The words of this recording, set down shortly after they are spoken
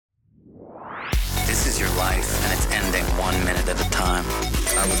minute at a time.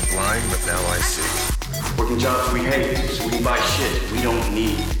 I was blind, but now I see. Working jobs we hate, so we buy shit we don't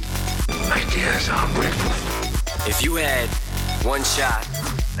need. Ideas are brittle. If you had one shot,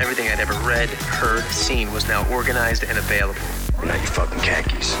 everything I'd ever read, heard, seen was now organized and available. Now you fucking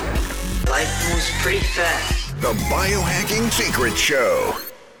khakis. life moves pretty fast. The Biohacking Secret Show.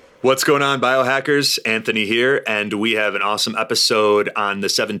 What's going on, biohackers? Anthony here, and we have an awesome episode on the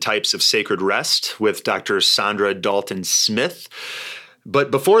 7 types of sacred rest with Dr. Saundra Dalton-Smith.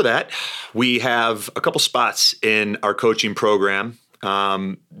 But before that, we have a couple spots in our coaching program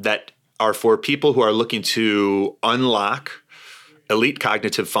that are for people who are looking to unlock elite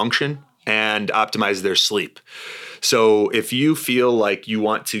cognitive function and optimize their sleep. So if you feel like you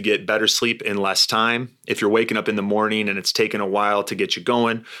want to get better sleep in less time, if you're waking up in the morning and it's taken a while to get you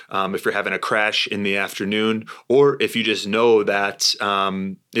going, if you're having a crash in the afternoon, or if you just know that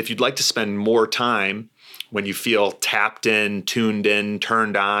if you'd like to spend more time when you feel tapped in, tuned in,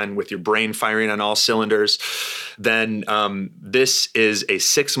 turned on with your brain firing on all cylinders, then this is a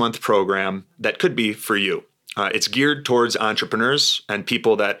 6-month program that could be for you. It's geared towards entrepreneurs and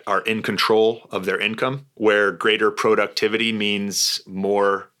people that are in control of their income, where greater productivity means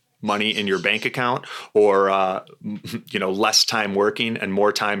more money in your bank account, or less time working and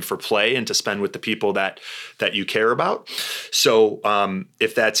more time for play and to spend with the people that you care about. So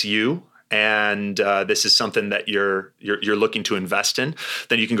if that's you, and this is something that you're looking to invest in,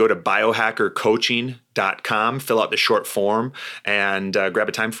 then you can go to biohackercoaching.com, fill out the short form, and grab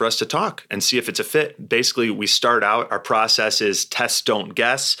a time for us to talk and see if it's a fit. Basically, we start out, our process is test, don't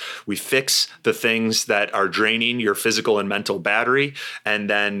guess. We fix the things that are draining your physical and mental battery, and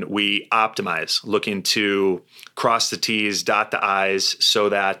then we optimize, looking to cross the T's, dot the I's, so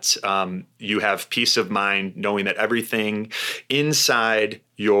that you have peace of mind knowing that everything inside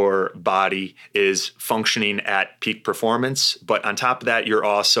your body is functioning at peak performance. But on top of that, you're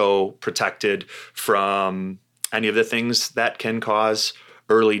also protected from any of the things that can cause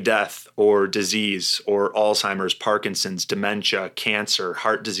early death or disease or Alzheimer's, Parkinson's, dementia, cancer,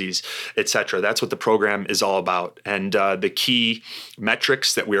 heart disease, etc. That's what the program is all about. And the key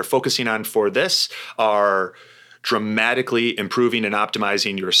metrics that we are focusing on for this are dramatically improving and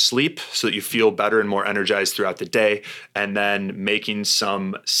optimizing your sleep so that you feel better and more energized throughout the day, and then making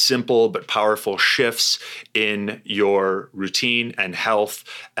some simple but powerful shifts in your routine and health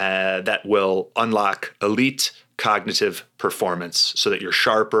that will unlock elite cognitive performance so that you're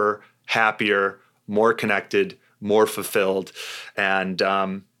sharper, happier, more connected, more fulfilled, and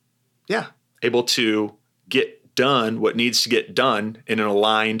able to get done what needs to get done in an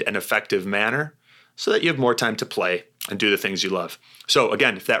aligned and effective manner, so that you have more time to play and do the things you love. So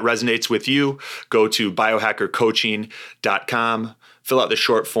again, if that resonates with you, go to biohackercoaching.com, fill out the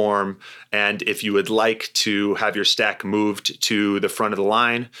short form, and if you would like to have your stack moved to the front of the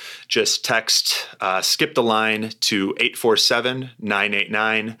line, just text skip the line to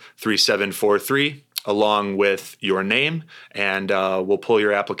 847-989-3743 along with your name, and we'll pull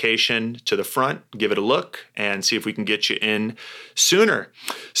your application to the front, give it a look, and see if we can get you in sooner.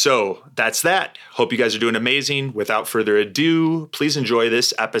 So that's that. Hope you guys are doing amazing. Without further ado, please enjoy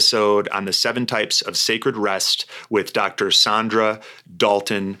this episode on the 7 types of sacred rest with Dr. Saundra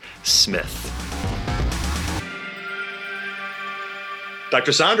Dalton-Smith.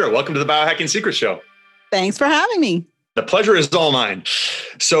 Dr. Saundra, welcome to the Biohacking Secret Show. Thanks for having me. The pleasure is all mine.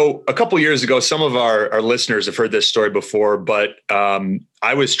 So a couple years ago, some of our listeners have heard this story before, but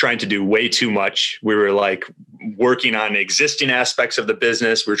I was trying to do way too much. We were like working on existing aspects of the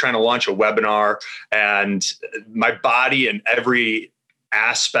business. We were trying to launch a webinar, and my body and every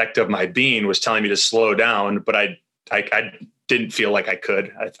aspect of my being was telling me to slow down, but I didn't feel like I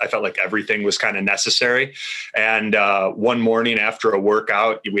could. I felt like everything was kind of necessary. And one morning after a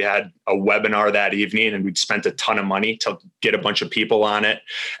workout, we had a webinar that evening, and we'd spent a ton of money to get a bunch of people on it.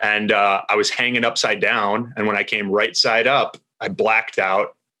 And I was hanging upside down. And when I came right side up, I blacked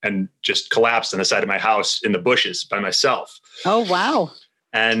out and just collapsed on the side of my house in the bushes by myself. Oh, wow.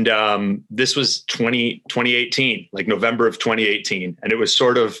 And this was 2018, like November of 2018. And it was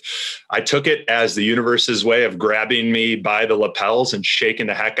sort of, I took it as the universe's way of grabbing me by the lapels and shaking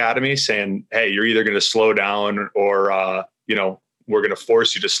the heck out of me, saying, hey, you're either going to slow down or, we're going to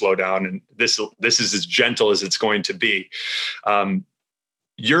force you to slow down. And this is as gentle as it's going to be.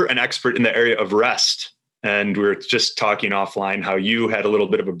 You're an expert in the area of rest. And we were just talking offline how you had a little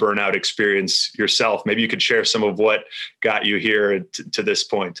bit of a burnout experience yourself. Maybe you could share some of what got you here to this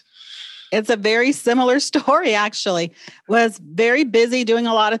point. It's a very similar story, actually. Was very busy doing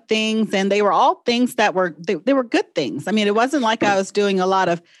a lot of things, and they were all things that were they were good things. I mean, it wasn't like I was doing a lot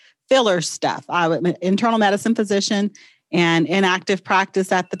of filler stuff. I was an internal medicine physician, and in active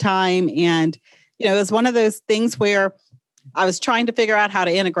practice at the time. And, it was one of those things where I was trying to figure out how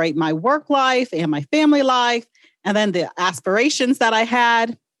to integrate my work life and my family life, and then the aspirations that I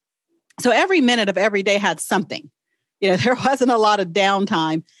had. So every minute of every day had something. There wasn't a lot of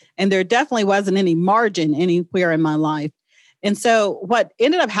downtime, and there definitely wasn't any margin anywhere in my life. And so what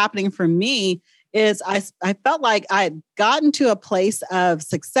ended up happening for me is I felt like I had gotten to a place of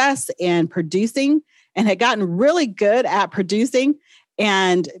success and producing, and had gotten really good at producing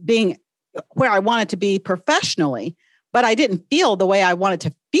and being where I wanted to be professionally, but I didn't feel the way I wanted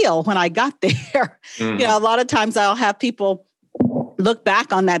to feel when I got there. Mm-hmm. A lot of times I'll have people look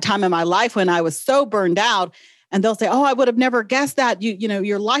back on that time in my life when I was so burned out, and they'll say, "Oh, I would have never guessed that.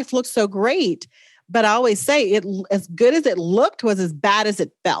 Your life looks so great." But I always say, it as good as it looked was as bad as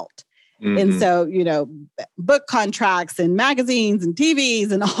it felt. Mm-hmm. And so, book contracts and magazines and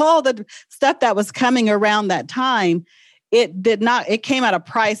TVs and all the stuff that was coming around that time, it came at a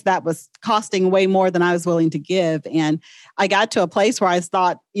price that was costing way more than I was willing to give. And I got to a place where I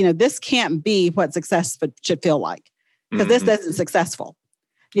thought, this can't be what success should feel like, because this isn't successful.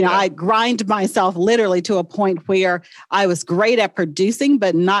 I grind myself literally to a point where I was great at producing,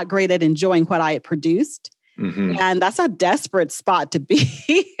 but not great at enjoying what I had produced. Mm-hmm. And that's a desperate spot to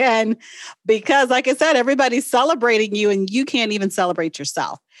be in, because like I said, everybody's celebrating you and you can't even celebrate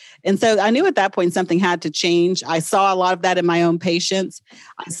yourself. And so I knew at that point something had to change. I saw a lot of that in my own patients.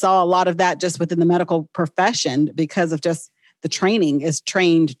 I saw a lot of that just within the medical profession, because of just the training is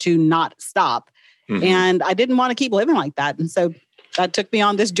trained to not stop. Mm-hmm. And I didn't want to keep living like that. And so that took me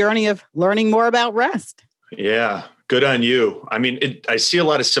on this journey of learning more about rest. Yeah. Good on you. I mean, I see a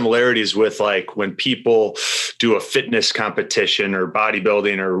lot of similarities with like when people do a fitness competition or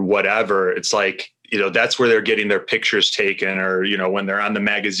bodybuilding or whatever. It's like, that's where they're getting their pictures taken, or, when they're on the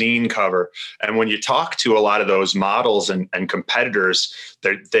magazine cover. And when you talk to a lot of those models and competitors,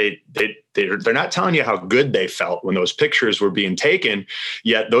 they're not telling you how good they felt when those pictures were being taken.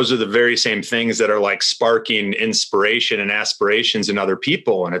 Yet those are the very same things that are like sparking inspiration and aspirations in other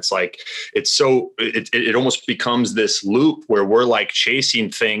people. And it's like, it almost becomes this loop where we're like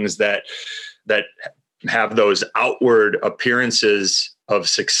chasing things that have those outward appearances of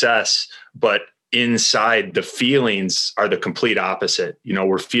success, but inside the feelings are the complete opposite.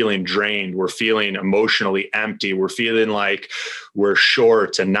 We're feeling drained. We're feeling emotionally empty. We're feeling like we're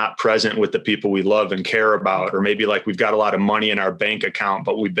short and not present with the people we love and care about. Or maybe like we've got a lot of money in our bank account,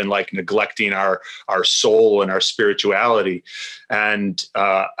 but we've been like neglecting our soul and our spirituality. And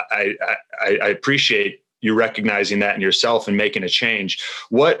I appreciate you recognizing that in yourself and making a change.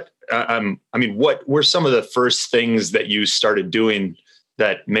 What were some of the first things that you started doing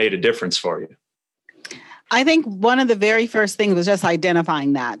that made a difference for you? I think one of the very first things was just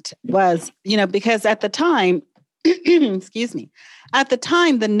identifying that was, because at the time, excuse me, at the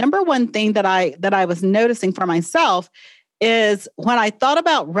time, the number one thing that I was noticing for myself is when I thought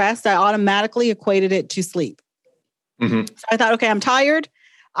about rest, I automatically equated it to sleep. Mm-hmm. So I thought, okay, I'm tired.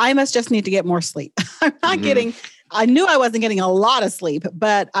 I must just need to get more sleep. I'm not I knew I wasn't getting a lot of sleep,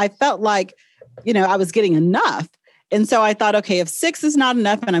 but I felt like, I was getting enough. And so I thought, okay, if 6 is not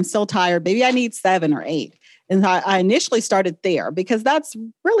enough and I'm still tired, maybe I need 7 or 8. And I initially started there, because that's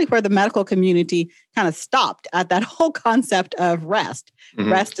really where the medical community kind of stopped at that whole concept of rest. Mm-hmm.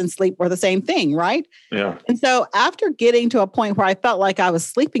 Rest and sleep were the same thing, right? Yeah. And so after getting to a point where I felt like I was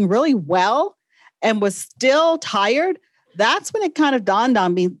sleeping really well and was still tired, that's when it kind of dawned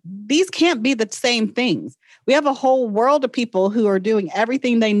on me, these can't be the same things. We have a whole world of people who are doing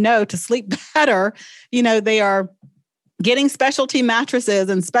everything they know to sleep better. They are getting specialty mattresses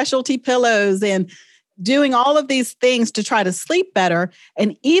and specialty pillows and doing all of these things to try to sleep better.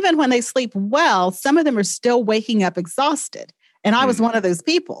 And even when they sleep well, some of them are still waking up exhausted. And I was one of those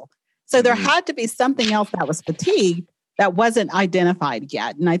people. So there had to be something else that was fatigue that wasn't identified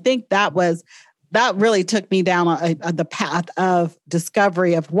yet. And I think that really took me down the path of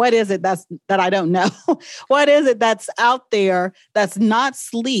discovery of what is it that I don't know? What is it that's out there that's not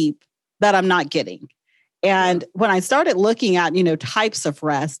sleep that I'm not getting? And when I started looking at, types of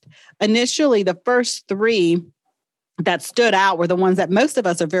rest, initially the first 3 that stood out were the ones that most of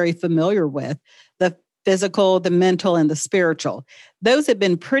us are very familiar with: the physical, the mental, and the spiritual. Those have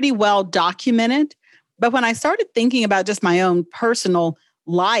been pretty well documented. But when I started thinking about just my own personal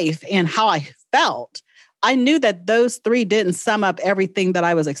life and how I felt, I knew that those 3 didn't sum up everything that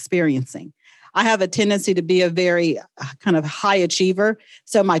I was experiencing. I have a tendency to be a very kind of high achiever.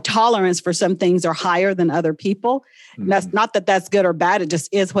 So my tolerance for some things are higher than other people. Mm-hmm. And that's not that that's good or bad. It just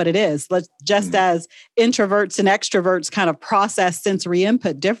is what it is. Just as introverts and extroverts kind of process sensory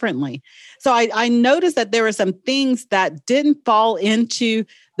input differently. So I noticed that there were some things that didn't fall into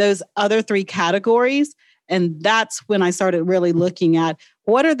those other three categories. And that's when I started really looking at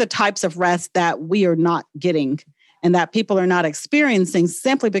what are the types of rest that we are not getting and that people are not experiencing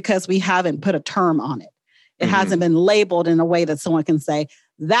simply because we haven't put a term on it. It hasn't been labeled in a way that someone can say,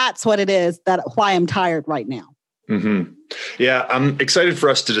 that's what it is, why I'm tired right now. Mm-hmm. Yeah, I'm excited for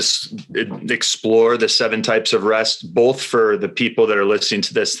us to just explore the 7 types of rest, both for the people that are listening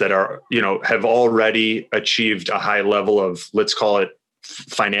to this that are, have already achieved a high level of, let's call it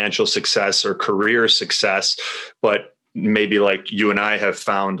financial success or career success, but maybe like you and I have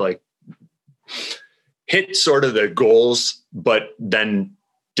found like hit sort of the goals, but then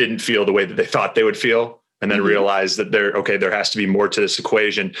didn't feel the way that they thought they would feel. And then realized that there has to be more to this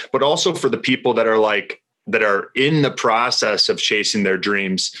equation, but also for the people that are in the process of chasing their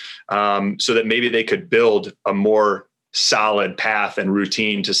dreams, so that maybe they could build a more solid path and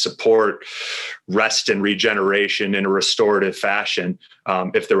routine to support rest and regeneration in a restorative fashion,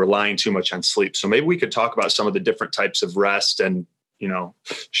 if they're relying too much on sleep. So maybe we could talk about some of the different types of rest and,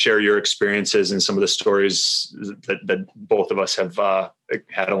 share your experiences and some of the stories that both of us have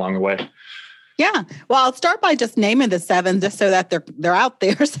had along the way. Yeah. Well, I'll start by just naming the 7 just so that they're out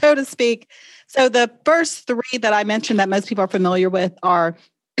there, so to speak. So the first 3 that I mentioned that most people are familiar with are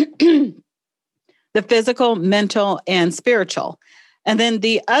the physical, mental, and spiritual. And then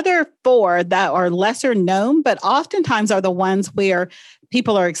the other 4 that are lesser known, but oftentimes are the ones where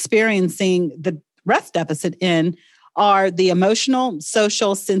people are experiencing the rest deficit in, are the emotional,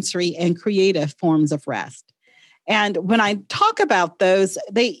 social, sensory, and creative forms of rest. And when I talk about those,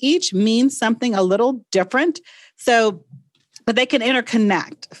 they each mean something a little different. So, but they can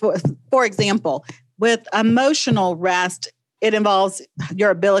interconnect. For example, with emotional rest, it involves your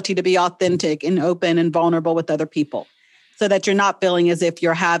ability to be authentic and open and vulnerable with other people so that you're not feeling as if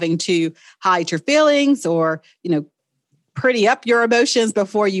you're having to hide your feelings or, pretty up your emotions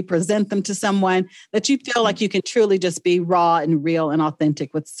before you present them to someone, that you feel like you can truly just be raw and real and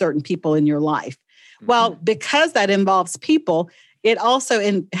authentic with certain people in your life. Well, because that involves people, it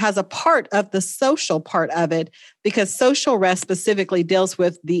also has a part of the social part of it, because social rest specifically deals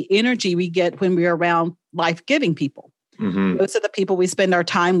with the energy we get when we're around life-giving people. Mm-hmm. Those are the people we spend our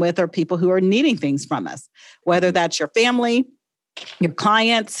time with, or people who are needing things from us, whether that's your family, your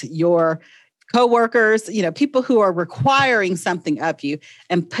clients, your coworkers, people who are requiring something of you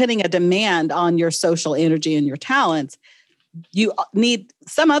and putting a demand on your social energy and your talents. You need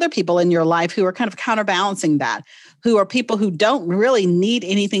some other people in your life who are kind of counterbalancing that, who are people who don't really need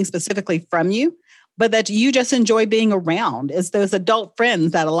anything specifically from you, but that you just enjoy being around. It's those adult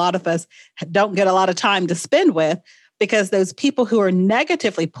friends that a lot of us don't get a lot of time to spend with, because those people who are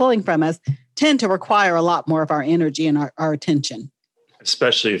negatively pulling from us tend to require a lot more of our energy and our attention.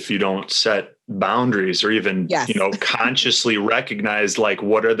 Especially if you don't set boundaries or even, consciously recognize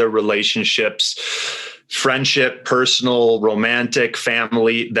what are the relationships, friendship, personal, romantic,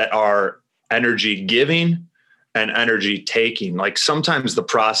 family, that are energy giving and energy taking. Like sometimes the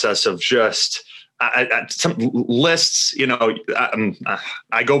process of just some lists,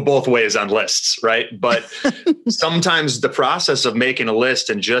 I go both ways on lists, right? But sometimes the process of making a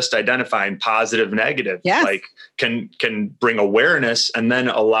list and just identifying positive, negative, can bring awareness and then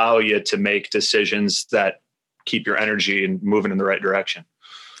allow you to make decisions that keep your energy and moving in the right direction.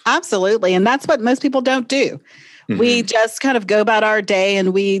 Absolutely. And that's what most people don't do. Mm-hmm. We just kind of go about our day,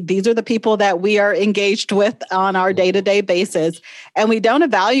 and these are the people that we are engaged with on our day-to-day basis. And we don't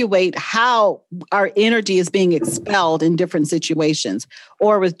evaluate how our energy is being expelled in different situations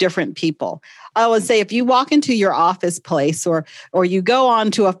or with different people. I would say if you walk into your office place or you go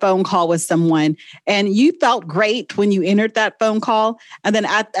on to a phone call with someone and you felt great when you entered that phone call, and then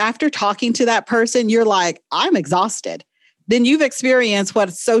after talking to that person, you're like, I'm exhausted. Then you've experienced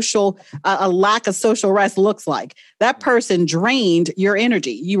what a lack of social rest looks like. That person drained your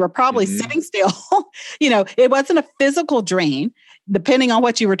energy. You were probably sitting still. It wasn't a physical drain. Depending on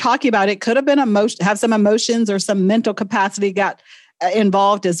what you were talking about, it could have been have some emotions or some mental capacity got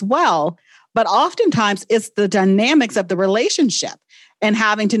involved as well. But oftentimes it's the dynamics of the relationship and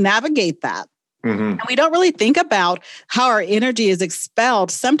having to navigate that. Mm-hmm. And we don't really think about how our energy is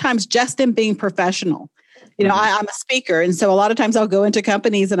expelled, sometimes just in being professional. I'm a speaker. And so a lot of times I'll go into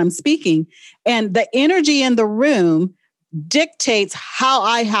companies and I'm speaking, and the energy in the room dictates how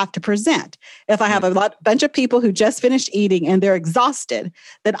I have to present. If I have a bunch of people who just finished eating and they're exhausted,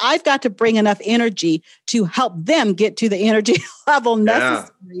 then I've got to bring enough energy to help them get to the energy level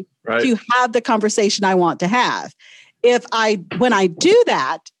necessary to have the conversation I want to have. When I do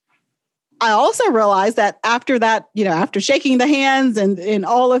that, I also realize that after that, after shaking the hands and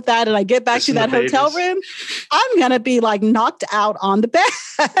all of that, and I get back to that hotel room, I'm going to be like knocked out on the bed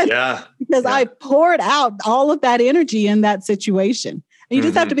because I poured out all of that energy in that situation. And you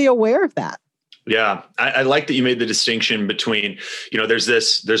just have to be aware of that. Yeah. I like that you made the distinction between,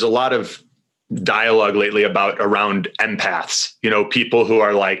 there's a lot of dialogue lately around empaths, people who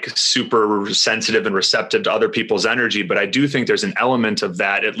are like super sensitive and receptive to other people's energy. But I do think there's an element of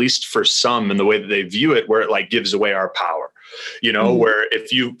that, at least for some, in the way that they view it, where it like gives away our power. Where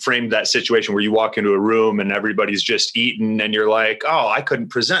if you framed that situation where you walk into a room and everybody's just eating and you're like, oh, I couldn't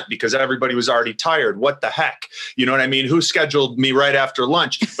present because everybody was already tired. What the heck? You know what I mean? Who scheduled me right after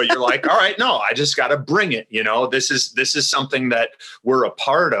lunch? But you're like, all right, no, I just got to bring it. This is something that we're a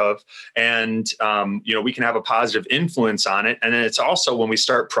part of. And, we can have a positive influence on it. And then it's also when we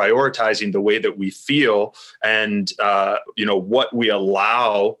start prioritizing the way that we feel and, what we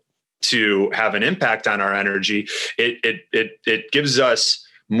allow to have an impact on our energy, it gives us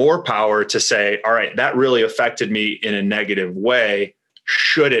more power to say, all right, that really affected me in a negative way.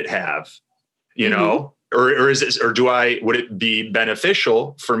 Should it have, or is it, or would it be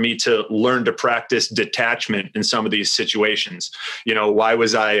beneficial for me to learn to practice detachment in some of these situations? Why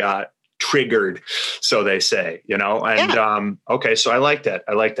was I, triggered, so they say, okay. So I like that.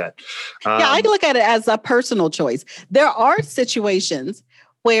 I look at it as a personal choice. There are situations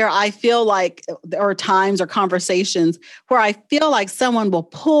where I feel like, or times or conversations where I feel like someone will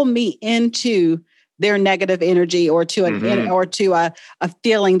pull me into their negative energy or to a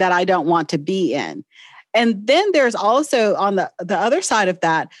feeling that I don't want to be in. And then there's also on the other side of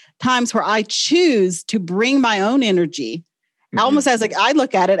that, times where I choose to bring my own energy. Almost I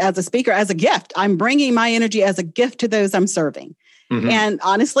look at it as a speaker, as a gift. I'm bringing my energy as a gift to those I'm serving. And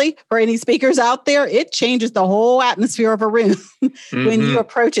honestly, for any speakers out there, it changes the whole atmosphere of a room when you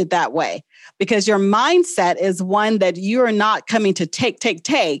approach it that way, because your mindset is one that you are not coming to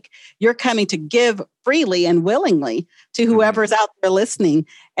take. You're coming to give freely and willingly to whoever's out there listening.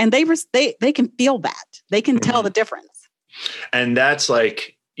 And they can feel that. They can tell the difference. And that's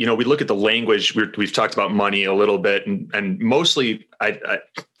like, we look at the language. We've talked about money a little bit, and mostly I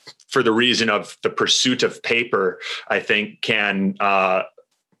for the reason of the pursuit of paper, I think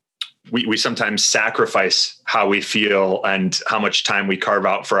we sometimes sacrifice how we feel and how much time we carve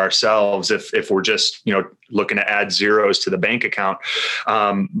out for ourselves if we're just, looking to add zeros to the bank account.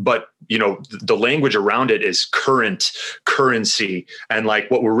 But, the language around it is currency. And like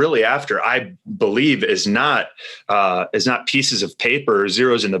what we're really after, I believe, is not pieces of paper or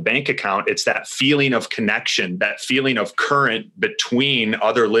zeros in the bank account. It's that feeling of connection, that feeling of current between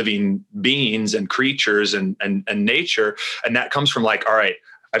other living beings and creatures and nature. And that comes from like, all right,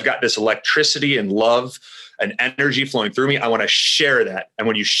 I've got this electricity and love and energy flowing through me. I want to share that. And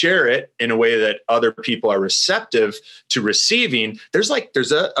when you share it in a way that other people are receptive to receiving, there's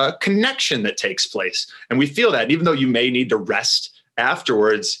a connection that takes place. And we feel that. And even though you may need to rest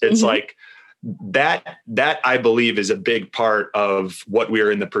afterwards, it's like that I believe is a big part of what we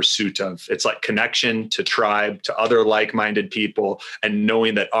are in the pursuit of. It's like connection to tribe, to other like-minded people, and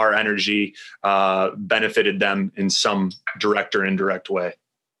knowing that our energy benefited them in some direct or indirect way.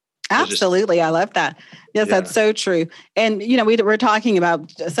 Absolutely. I love that. Yes, that's so true. And, we're talking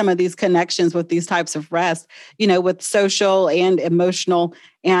about some of these connections with these types of rest, with social and emotional.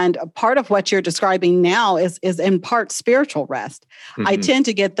 And part of what you're describing now is in part spiritual rest. I tend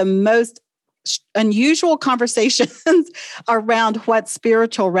to get the most unusual conversations around what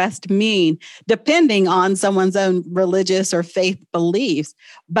spiritual rest mean, depending on someone's own religious or faith beliefs.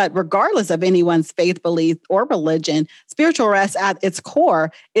 But regardless of anyone's faith belief or religion, spiritual rest at its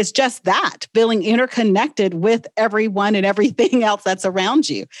core is just that, feeling interconnected with everyone and everything else that's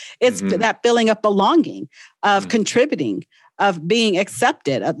around you. It's that feeling of belonging, of contributing, of being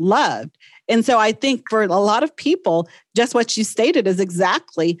accepted, of loved. And so I think for a lot of people, just what you stated is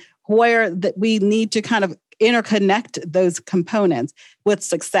exactly where that we need to kind of interconnect those components with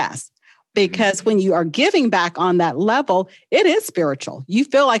success. Because when you are giving back on that level, it is spiritual. You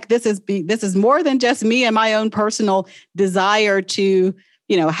feel like this is more than just me and my own personal desire to,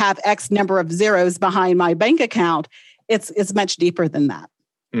 have X number of zeros behind my bank account. It's much deeper than that.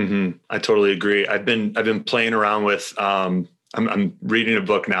 I totally agree. I've been playing around with I'm reading a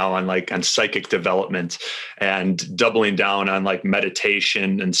book now on psychic development and doubling down on like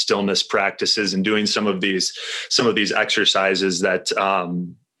meditation and stillness practices and doing some of these exercises that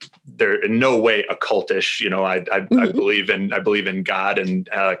they're in no way occultish. I believe in God and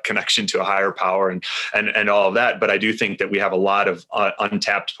connection to a higher power and all of that. But I do think that we have a lot of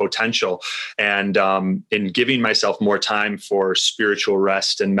untapped potential. And in giving myself more time for spiritual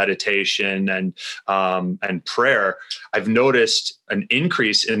rest and meditation and prayer, I've noticed an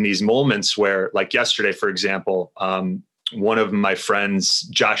increase in these moments where, like yesterday, for example, one of my friends,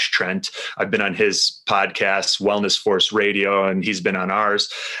 Josh Trent, I've been on his podcast, Wellness Force Radio, and he's been on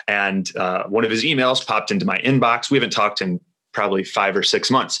ours. And one of his emails popped into my inbox. We haven't talked in probably 5 or 6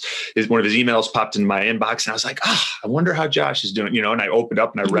 months. One of his emails popped into my inbox, and I was like, I wonder how Josh is doing, and I opened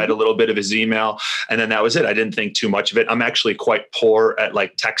up and I read a little bit of his email, and then that was it. I didn't think too much of it. I'm actually quite poor at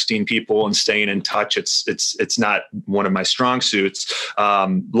like texting people and staying in touch. It's not one of my strong suits.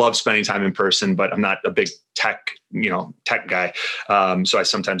 Love spending time in person, but I'm not a big tech guy. So I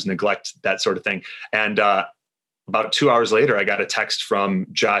sometimes neglect that sort of thing. And about 2 hours later, I got a text from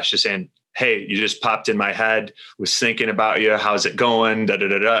Josh just saying, "Hey, you just popped in my head, was thinking about you. How's it going? Da, da,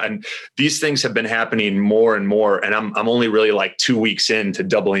 da, da." And these things have been happening more and more. And I'm only really like 2 weeks into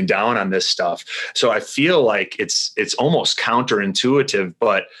doubling down on this stuff. So I feel like it's almost counterintuitive,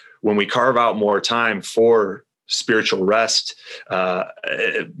 but when we carve out more time for spiritual rest,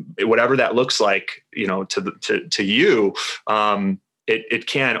 whatever that looks like, to you, it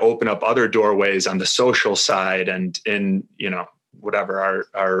can open up other doorways on the social side and in, whatever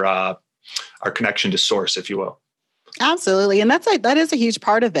our connection to source, if you will. Absolutely. And that is a huge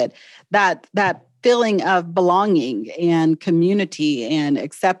part of it, that feeling of belonging and community and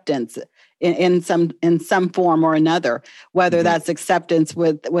acceptance in some form or another, whether that's acceptance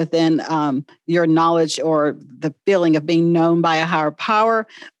within your knowledge or the feeling of being known by a higher power,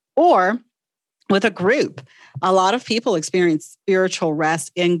 or with a group. A lot of people experience spiritual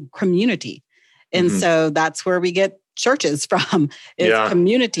rest in community. And so that's where we get churches from, is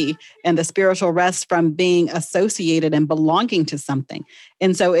community, and the spiritual rest from being associated and belonging to something.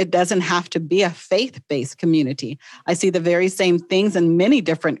 And so it doesn't have to be a faith-based community. I see the very same things in many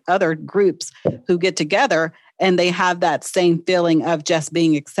different other groups who get together, and they have that same feeling of just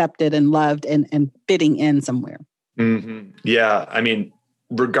being accepted and loved and fitting in somewhere. Mm-hmm. Yeah. I mean,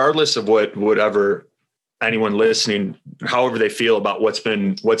 regardless of whatever anyone listening, however they feel about what's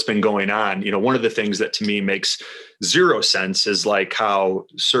been going on, one of the things that to me makes zero sense is like how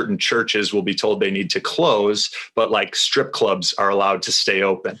certain churches will be told they need to close, but like strip clubs are allowed to stay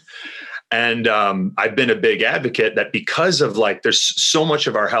open. And I've been a big advocate that because of like, there's so much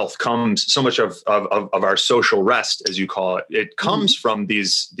of our health comes, so much of our social rest, as you call it, it comes from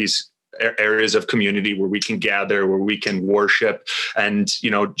these areas of community where we can gather, where we can worship and,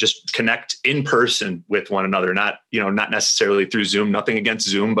 just connect in person with one another, not necessarily through Zoom, nothing against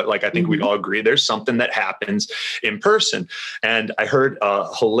Zoom, but like, I think we'd all agree there's something that happens in person. And I heard a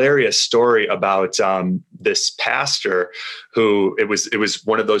hilarious story about this pastor who it was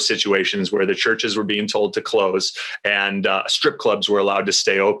one of those situations where the churches were being told to close and strip clubs were allowed to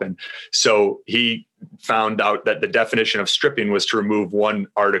stay open. So he found out that the definition of stripping was to remove one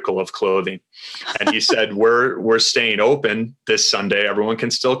article of clothing. And he said, we're staying open this Sunday. Everyone can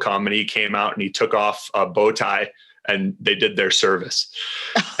still come. And he came out and he took off a bow tie and they did their service.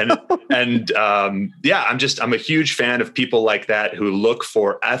 And I'm a huge fan of people like that who look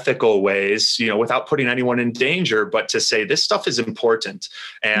for ethical ways, without putting anyone in danger, but to say this stuff is important.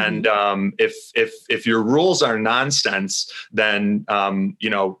 And if your rules are nonsense, then,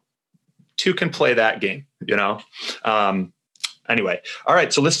 two can play that game, Anyway. All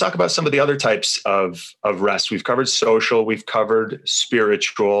right. So let's talk about some of the other types of rest. We've covered social, we've covered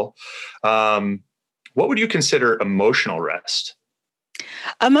spiritual. What would you consider emotional rest?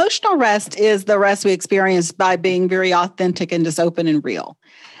 Emotional rest is the rest we experience by being very authentic and just open and real.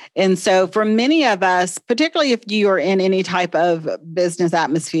 And so for many of us, particularly if you are in any type of business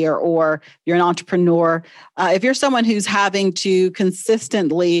atmosphere or you're an entrepreneur, if you're someone who's having to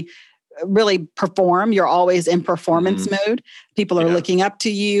consistently really perform, you're always in performance mode, people are looking up to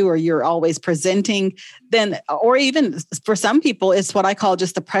you, or you're always presenting, then, or even for some people, it's what I call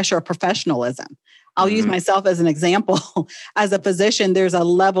just the pressure of professionalism. I'll use myself as an example. As a physician, there's a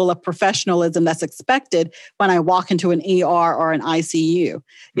level of professionalism that's expected when I walk into an ER or an ICU.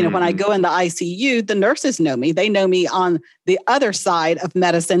 When I go in the ICU, the nurses know me. They know me on the other side of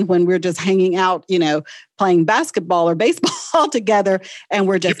medicine when we're just hanging out, playing basketball or baseball together, and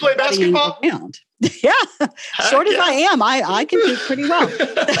we're just play basketball around. Yeah, short as I am, I can do pretty well.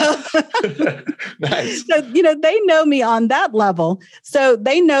 Nice. So, they know me on that level. So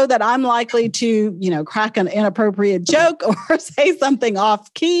they know that I'm likely to, crack an inappropriate joke or say something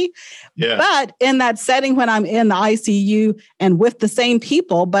off key. Yeah. But in that setting, when I'm in the ICU and with the same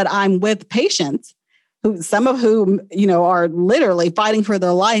people, but I'm with patients, some of whom, are literally fighting for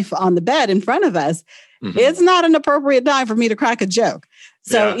their life on the bed in front of us, it's not an appropriate time for me to crack a joke.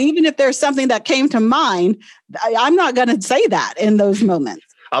 So even if there's something that came to mind, I'm not going to say that in those moments.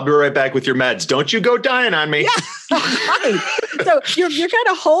 I'll be right back with your meds. Don't you go dying on me. Yeah, right. So you're kind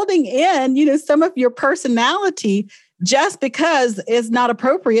of holding in, some of your personality just because it's not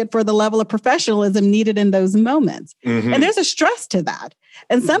appropriate for the level of professionalism needed in those moments. And there's a stress to that.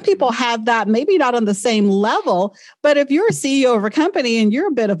 And some people have that, maybe not on the same level, but if you're a CEO of a company and you're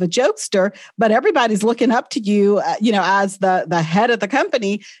a bit of a jokester, but everybody's looking up to you, as the head of the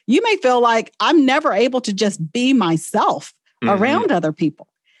company, you may feel like I'm never able to just be myself around other people.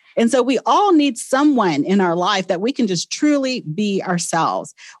 And so we all need someone in our life that we can just truly be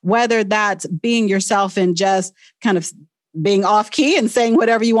ourselves, whether that's being yourself and just kind of being off key and saying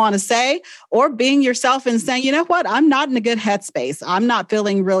whatever you want to say, or being yourself and saying, you know what, I'm not in a good headspace. I'm not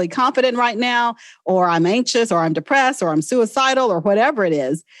feeling really confident right now, or I'm anxious, or I'm depressed, or I'm suicidal, or whatever it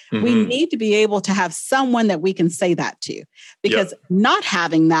is. We need to be able to have someone that we can say that to, because not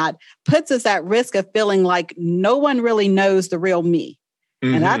having that puts us at risk of feeling like no one really knows the real me.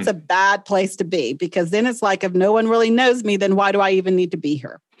 And that's a bad place to be, because then it's like, if no one really knows me, then why do I even need to be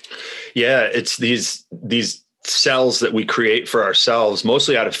here? Yeah, it's these cells that we create for ourselves,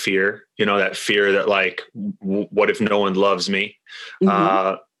 mostly out of fear, that fear that like, what if no one loves me?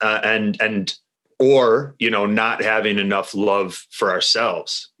 Or not having enough love for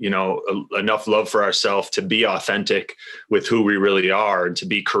ourselves, enough love for ourselves to be authentic with who we really are, and to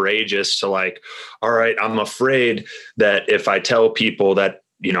be courageous to like, all right, I'm afraid that if I tell people that,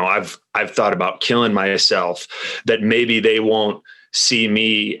 I've thought about killing myself, that maybe they won't see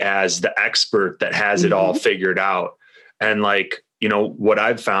me as the expert that has it all figured out. And like, what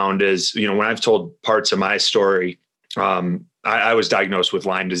I've found is, when I've told parts of my story, I was diagnosed with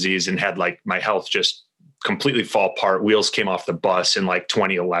Lyme disease and had like my health just completely fall apart. Wheels came off the bus in like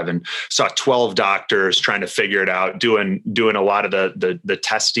 2011. Saw 12 doctors trying to figure it out, doing a lot of the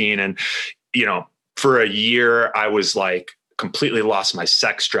testing. And, for a year, I was like completely lost my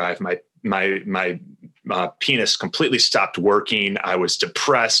sex drive. My penis completely stopped working. I was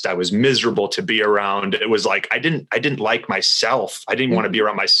depressed. I was miserable to be around. It was like, I didn't like myself. I didn't want to be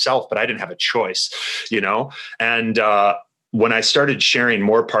around myself, but I didn't have a choice, and, when I started sharing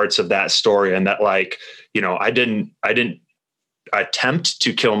more parts of that story, and that like, I didn't attempt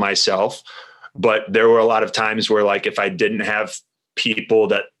to kill myself, but there were a lot of times where like, if I didn't have people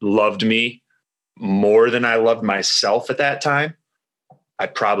that loved me more than I loved myself at that time, I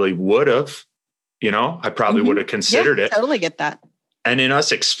probably would have, I probably would have considered it. Totally get that. And in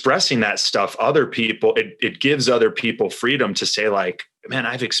us expressing that stuff, other people, it gives other people freedom to say like, man,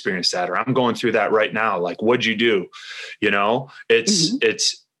 I've experienced that, or I'm going through that right now. Like, what'd you do?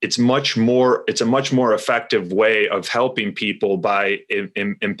 It's much more, it's a much more effective way of helping people by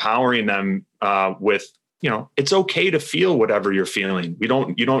empowering them with, it's okay to feel whatever you're feeling. You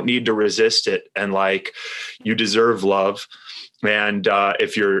don't need to resist it. And like, you deserve love. And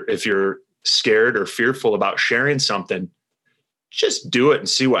if you're scared or fearful about sharing something, just do it and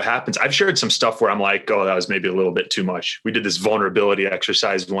see what happens. I've shared some stuff where I'm like, oh, that was maybe a little bit too much. We did this vulnerability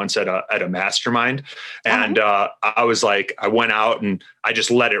exercise once at a mastermind. And I was like, I went out and I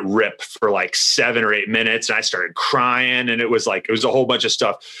just let it rip for like 7 or 8 minutes. And I started crying, and it was a whole bunch of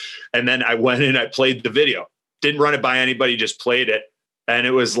stuff. And then I went in, I played the video, didn't run it by anybody, just played it. And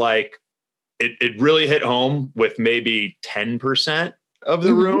it was like, it really hit home with maybe 10% of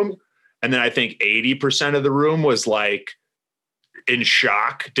the room. And then I think 80% of the room was like, in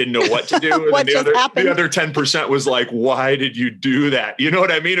shock, didn't know what to do. And the other 10% was like, why did you do that? You know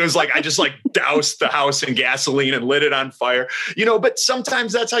what I mean? It was like, I just like doused the house in gasoline and lit it on fire, but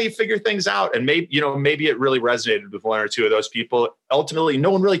sometimes that's how you figure things out. And maybe it really resonated with 1 or 2 of those people. Ultimately, no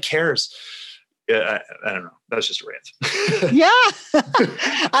one really cares. I don't know. That's just a rant. Yeah.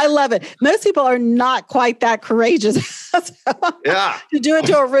 I love it. Most people are not quite that courageous to do it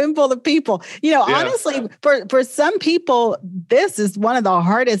to a room full of people. Honestly, for some people, this is one of the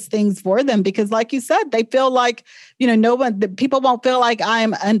hardest things for them, because like you said, they feel like, people won't feel like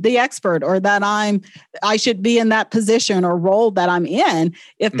I'm the expert, or that I should be in that position or role that I'm in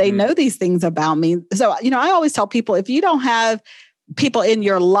if they know these things about me. So, I always tell people, if you don't have people in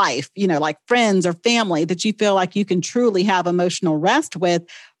your life, like friends or family that you feel like you can truly have emotional rest with,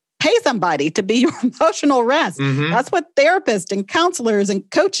 pay somebody to be your emotional rest. That's what therapists and counselors and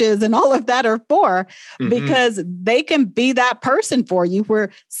coaches and all of that are for, because they can be that person for you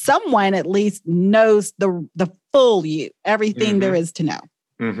where someone at least knows the full you, everything there is to know.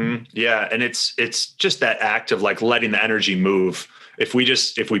 Yeah. And it's just that act of like letting the energy move. If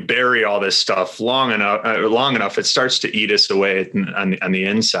we bury all this stuff long enough, it starts to eat us away on the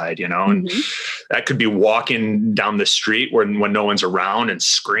inside, and that could be walking down the street when no one's around and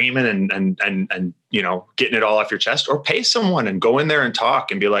screaming and getting it all off your chest, or pay someone and go in there and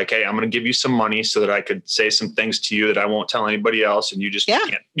talk and be like, hey, I'm going to give you some money so that I could say some things to you that I won't tell anybody else. And you just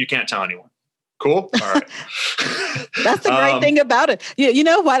can't tell anyone. Cool. All right. That's the great thing about it. You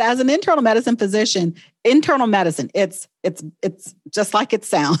know what? As an internal medicine physician, internal medicine, it's just like it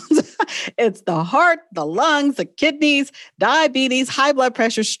sounds. It's the heart, the lungs, the kidneys, diabetes, high blood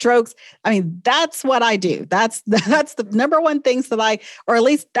pressure, strokes. I mean, that's what I do. That's the number one things or at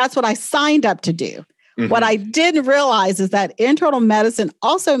least that's what I signed up to do. What I didn't realize is that internal medicine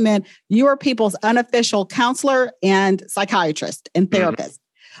also meant you are people's unofficial counselor and psychiatrist and therapist.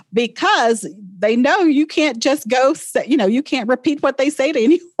 Because they know you can't just go, you can't repeat what they say to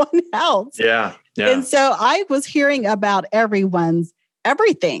anyone else. Yeah. And so I was hearing about everyone's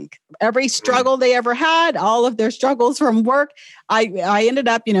everything, every struggle they ever had, all of their struggles from work. I ended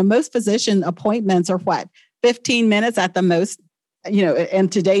up, most physician appointments are 15 minutes at the most, in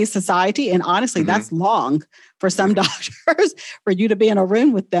today's society. And honestly, that's long for some doctors for you to be in a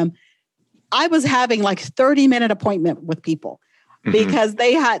room with them. I was having like 30-minute appointment with people. Because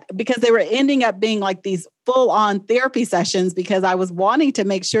they were ending up being like these full-on therapy sessions, because I was wanting to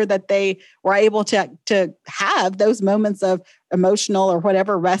make sure that they were able to have those moments of emotional or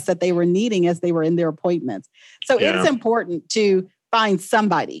whatever rest that they were needing as they were in their appointments. So it's important to find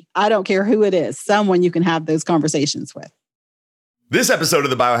somebody, I don't care who it is, someone you can have those conversations with. This episode of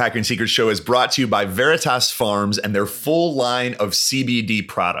the Biohacking Secrets Show is brought to you by Veritas Farms and their full line of CBD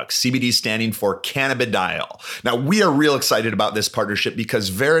products, CBD standing for cannabidiol. Now, we are real excited about this partnership because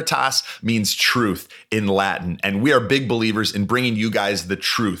Veritas means truth in Latin, and we are big believers in bringing you guys the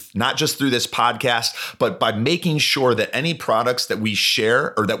truth, not just through this podcast, but by making sure that any products that we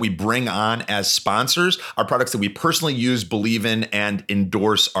share or that we bring on as sponsors are products that we personally use, believe in, and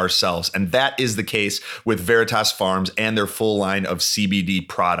endorse ourselves. And that is the case with Veritas Farms and their full line of CBD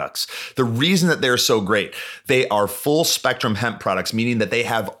products. The reason that they're so great, they are full spectrum hemp products, meaning that they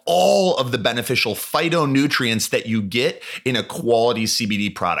have all of the beneficial phytonutrients that you get in a quality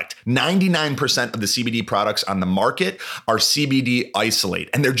CBD product. 99% of the CBD products on the market are CBD isolate,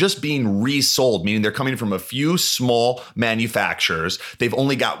 and they're just being resold, meaning they're coming from a few small manufacturers. They've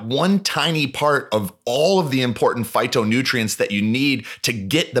only got one tiny part of all of the important phytonutrients that you need to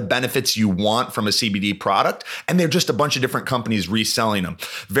get the benefits you want from a CBD product, and they're just a bunch of different companies reselling them.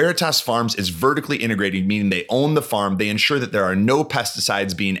 Veritas Farms is vertically integrated, meaning they own the farm. They ensure that there are no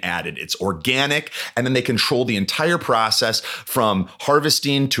pesticides being added. It's organic, and then they control the entire process from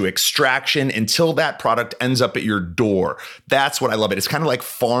harvesting to extraction until that product ends up at your door. That's what I love it. It's kind of like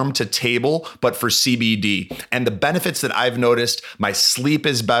farm to table, but for CBD. And the benefits that I've noticed, my sleep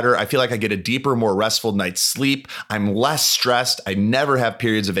is better. I feel like I get a deeper, more restful night's sleep. I'm less stressed. I never have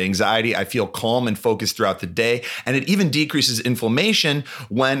periods of anxiety. I feel calm and focused throughout the day. And it even decreases inflammation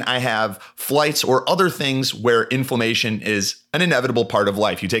when I have flights or other things where inflammation is an inevitable part of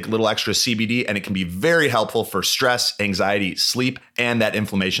life. You take a little extra CBD and it can be very helpful for stress, anxiety, sleep, and that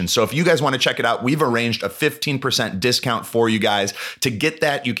inflammation. So if you guys want to check it out, we've arranged a 15% discount for you guys. To get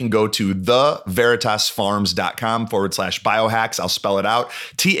that, you can go to theveritasfarms.com/biohacks. I'll spell it out.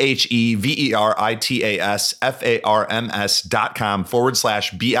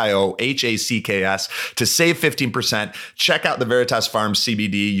 THEVERITASFARMS.com/BIOHACKS to save 15%. Check out the Veritas Farms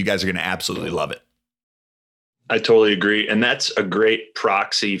CBD. You guys are going to absolutely love it. I totally agree. And that's a great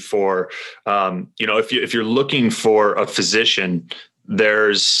proxy for, if you're looking for a physician,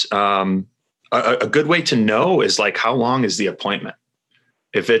 there's a good way to know is like, how long is the appointment?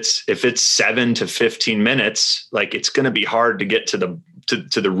 If it's 7 to 15 minutes, like it's going to be hard to get to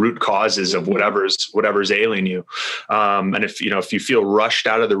the root causes of whatever's ailing you. And if you feel rushed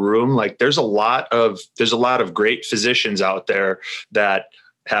out of the room, like there's a lot of great physicians out there that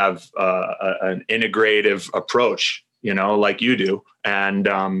have an integrative approach, like you do. And,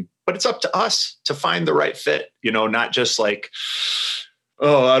 but it's up to us to find the right fit, not just like,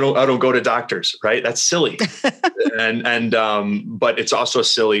 oh, I don't go to doctors, right? That's silly. But it's also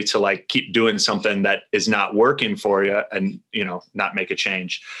silly to like keep doing something that is not working for you and, not make a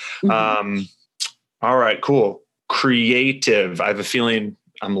change. Mm-hmm. All right, cool. creative. I have a feeling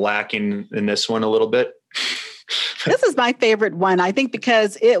I'm lacking in this one a little bit. This is my favorite one. I think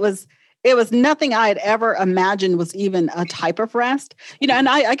because it was nothing I had ever imagined was even a type of rest. And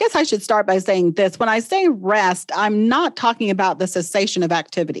I guess I should start by saying this. When I say rest, I'm not talking about the cessation of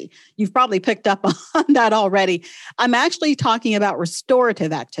activity. You've probably picked up on that already. I'm actually talking about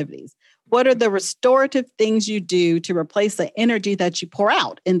restorative activities. What are the restorative things you do to replace the energy that you pour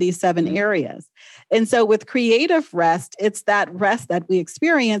out in these 7 areas? And so with creative rest, it's that rest that we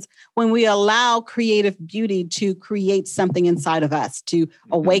experience when we allow creative beauty to create something inside of us, to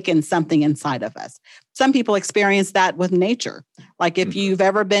awaken something inside of us. Some people experience that with nature. Like if you've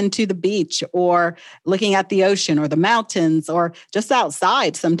ever been to the beach or looking at the ocean or the mountains or just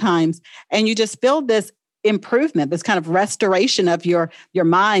outside sometimes, and you just feel this improvement, this kind of restoration of your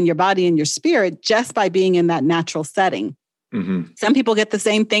mind, your body, and your spirit just by being in that natural setting. Mm-hmm. Some people get the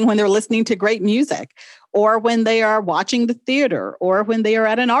same thing when they're listening to great music or when they are watching the theater or when they are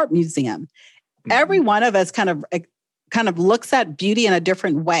at an art museum. Mm-hmm. Every one of us kind of looks at beauty in a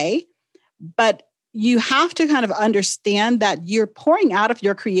different way, but you have to kind of understand that you're pouring out of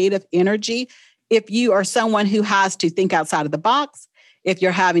your creative energy if you are someone who has to think outside of the box, if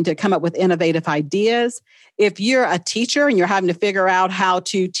you're having to come up with innovative ideas, if you're a teacher and you're having to figure out how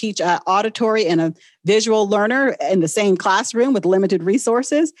to teach an auditory and a visual learner in the same classroom with limited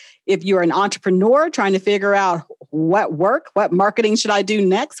resources, if you're an entrepreneur trying to figure out what marketing should I do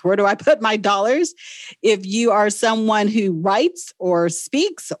next? Where do I put my dollars? If you are someone who writes or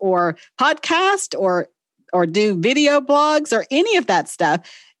speaks or podcast or do video blogs or any of that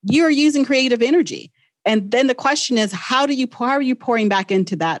stuff, you're using creative energy. And then the question is, how are you pouring back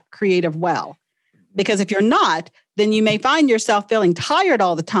into that creative well? Because if you're not, then you may find yourself feeling tired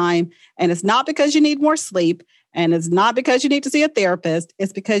all the time. And it's not because you need more sleep. And it's not because you need to see a therapist.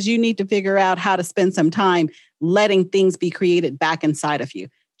 It's because you need to figure out how to spend some time letting things be created back inside of you,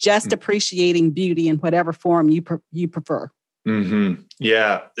 just appreciating beauty in whatever form you prefer. Mm-hmm.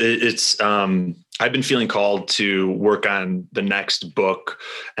 Yeah, it's I've been feeling called to work on the next book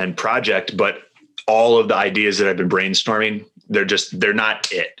and project, but all of the ideas that I've been brainstorming, they're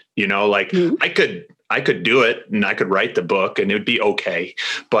not it, I could do it and I could write the book and it would be okay.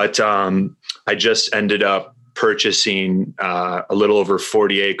 But I just ended up purchasing a little over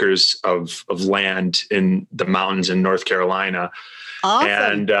 40 acres of land in the mountains in North Carolina.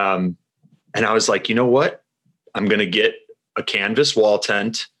 Awesome. And I was like, you know what? I'm going to get a canvas wall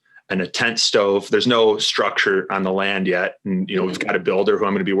tent and a tent stove. There's no structure on the land yet. And, we've got a builder who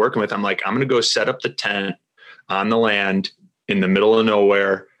I'm going to be working with. I'm like, I'm going to go set up the tent on the land in the middle of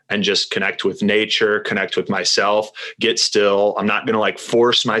nowhere and just connect with nature, connect with myself, get still. I'm not going to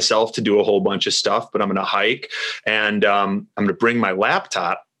force myself to do a whole bunch of stuff, but I'm going to hike and I'm going to bring my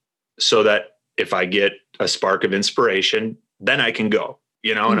laptop so that if I get a spark of inspiration, then I can go,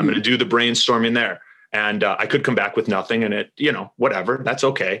 and I'm going to do the brainstorming there. And I could come back with nothing and it, whatever, that's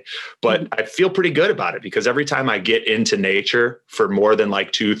okay. But I feel pretty good about it because every time I get into nature for more than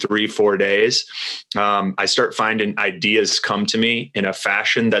 2, 3, 4 days, I start finding ideas come to me in a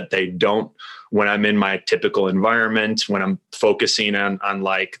fashion that they don't when I'm in my typical environment, when I'm focusing on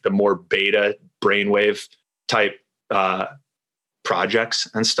the more beta brainwave type projects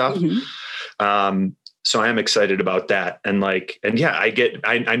and stuff. Mm-hmm. So I am excited about that. And yeah,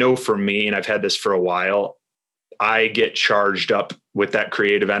 I know for me, and I've had this for a while, I get charged up with that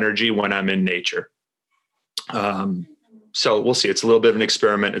creative energy when I'm in nature. So we'll see. It's a little bit of an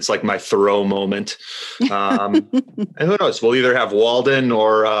experiment. It's like my Thoreau moment. And who knows? We'll either have Walden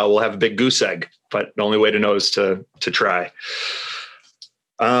or we'll have a big goose egg, but the only way to know is to try.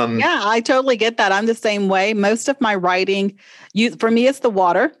 Yeah, I totally get that. I'm the same way. Most of my writing, for me, it's the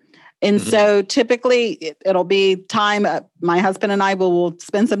water. And so typically it'll be time, my husband and I will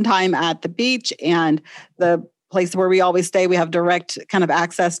spend some time at the beach, and the place where we always stay, we have direct kind of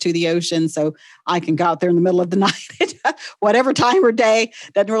access to the ocean. So I can go out there in the middle of the night, whatever time or day,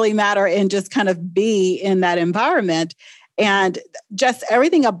 doesn't really matter, and just kind of be in that environment. And just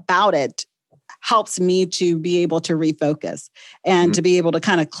everything about it helps me to be able to refocus and to be able to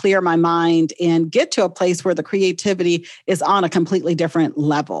kind of clear my mind and get to a place where the creativity is on a completely different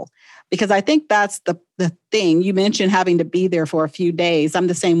level. Because I think that's the thing. You mentioned having to be there for a few days. I'm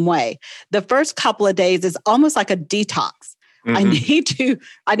the same way. The first couple of days is almost like a detox. Mm-hmm.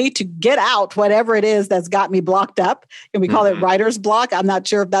 I need to get out whatever it is that's got me blocked up. And we call it writer's block. I'm not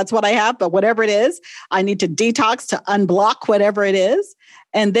sure if that's what I have, but whatever it is, I need to detox, to unblock whatever it is,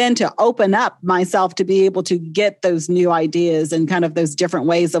 and then to open up myself to be able to get those new ideas and kind of those different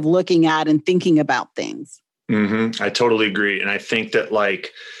ways of looking at and thinking about things. Mm-hmm. I totally agree. And I think that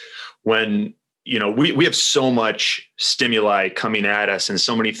when we have so much stimuli coming at us and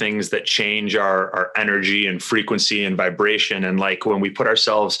so many things that change our energy and frequency and vibration. And like when we put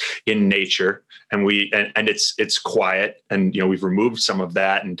ourselves in nature and it's quiet and, we've removed some of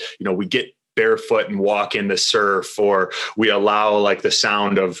that and, we get barefoot and walk in the surf, or we allow like the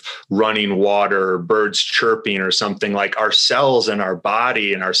sound of running water or birds chirping or something, like our cells and our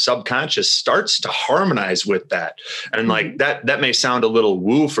body and our subconscious starts to harmonize with that. And like that may sound a little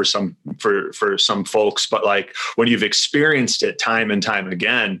woo for some folks, but like when you've experienced it time and time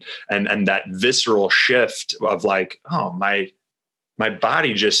again, and that visceral shift of like, oh, my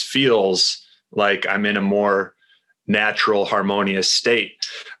body just feels like I'm in a more natural, harmonious state.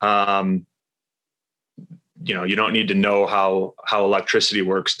 You don't need to know how electricity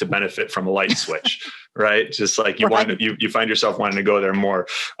works to benefit from a light switch, right? Just like you find yourself wanting to go there more.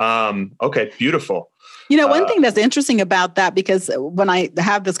 Okay, beautiful. One thing that's interesting about that, because when I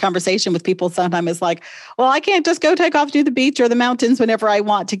have this conversation with people, sometimes it's like, well, I can't just go take off to the beach or the mountains whenever I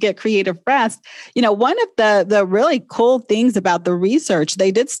want to get creative rest. One of the really cool things about the research,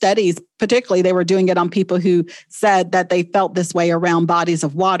 they did studies, particularly they were doing it on people who said that they felt this way around bodies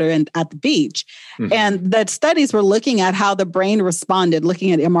of water and at the beach. Mm-hmm. And the studies were looking at how the brain responded,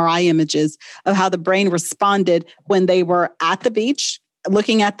 looking at MRI images of how the brain responded when they were at the beach,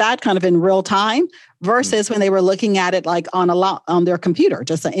 looking at that kind of in real time versus when they were looking at it like on their computer,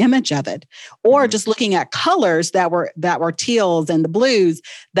 just an image of it, or just looking at colors that were teals and the blues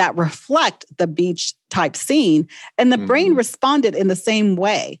that reflect the beach type scene. And the brain responded in the same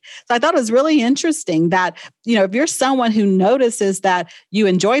way. So I thought it was really interesting that, if you're someone who notices that you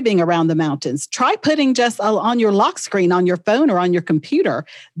enjoy being around the mountains, try putting just on your lock screen on your phone or on your computer,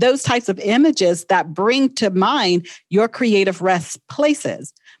 those types of images that bring to mind your creative rest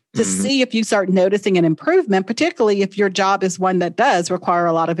places, to see if you start noticing an improvement, particularly if your job is one that does require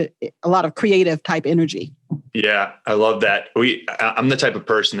a lot of creative type energy. Yeah, I love that. I'm the type of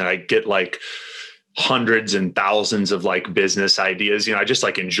person that I get like hundreds and thousands of like business ideas. I just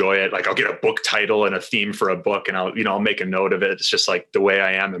like enjoy it. Like I'll get a book title and a theme for a book and I'll make a note of it. It's just like the way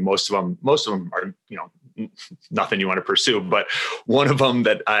I am. And most of them are, nothing you want to pursue. But one of them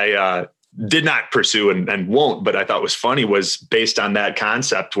that I, did not pursue and won't, but I thought was funny, was based on that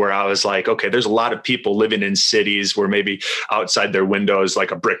concept where I was like, okay, there's a lot of people living in cities where maybe outside their window is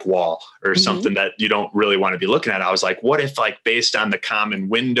like a brick wall or something that you don't really want to be looking at. I was like, what if like based on the common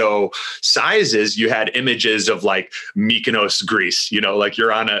window sizes, you had images of like Mykonos, Greece, like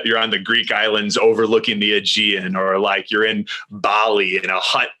you're on the Greek islands overlooking the Aegean, or like you're in Bali in a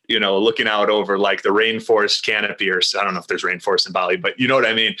hut, looking out over like the rainforest canopy, or I don't know if there's rainforest in Bali, but you know what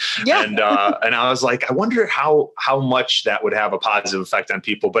I mean? Yeah. And I was like, I wonder how much that would have a positive effect on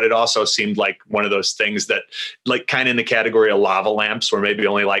people. But it also seemed like one of those things that like kind of in the category of lava lamps, where maybe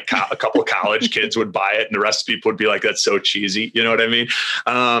only like a couple of college kids would buy it and the rest of people would be like, that's so cheesy. You know what I mean?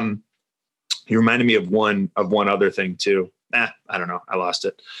 You reminded me of one other thing too. I don't know. I lost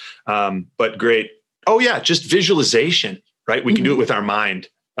it. But great. Oh yeah. Just visualization, right? We can do it with our mind.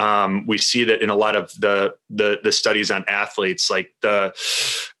 We see that in a lot of the studies on athletes, like the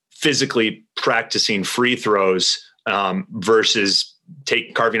physically practicing free throws versus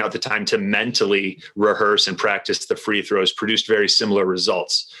carving out the time to mentally rehearse and practice the free throws produced very similar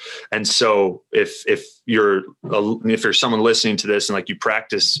results. And so if you're someone listening to this and like you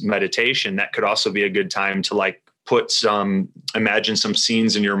practice meditation, that could also be a good time to like imagine some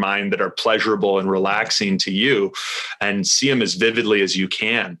scenes in your mind that are pleasurable and relaxing to you, and see them as vividly as you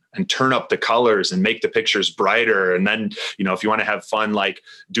can, and turn up the colors and make the pictures brighter. And then, if you want to have fun, like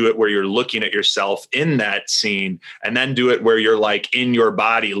do it where you're looking at yourself in that scene, and then do it where you're like in your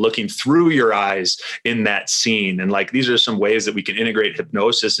body, looking through your eyes in that scene. And like, these are some ways that we can integrate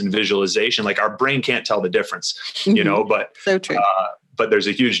hypnosis and visualization. Like our brain can't tell the difference, but so true. But there's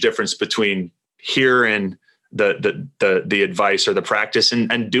a huge difference between hearing the advice or the practice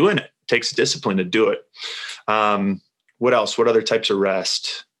and doing it. It takes discipline to do it. What else? What other types of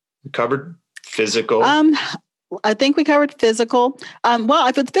rest? We covered physical. I think we covered physical. Well,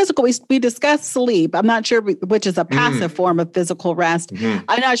 if it's physical, we discussed sleep. I'm not sure which is a passive form of physical rest.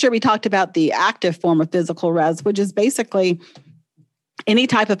 I'm not sure we talked about the active form of physical rest, which is basically any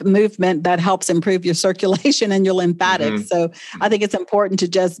type of movement that helps improve your circulation and your lymphatics. So I think it's important to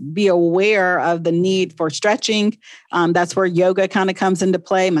just be aware of the need for stretching. That's where yoga kind of comes into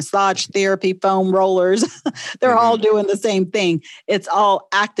play, massage therapy, foam rollers. They're all doing the same thing. It's all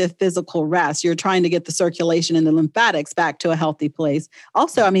active physical rest. You're trying to get the circulation and the lymphatics back to a healthy place.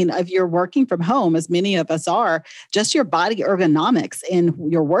 Also, I mean, if you're working from home, as many of us are, just your body ergonomics in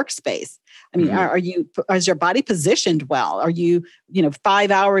your workspace. I mean, is your body positioned well? Are you,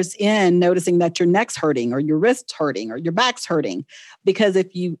 5 hours in noticing that your neck's hurting or your wrist's hurting or your back's hurting? Because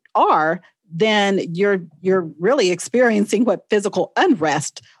if you are, then you're really experiencing what physical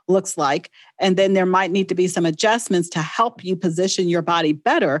unrest looks like. And then there might need to be some adjustments to help you position your body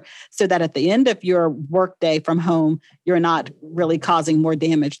better so that at the end of your workday from home, you're not really causing more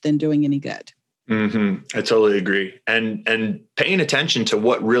damage than doing any good. Mm-hmm. I totally agree. And paying attention to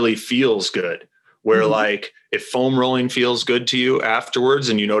what really feels good. Where like if foam rolling feels good to you afterwards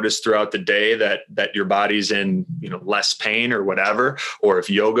and you notice throughout the day that your body's in, less pain or whatever, or if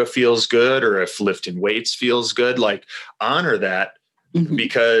yoga feels good or if lifting weights feels good, like honor that.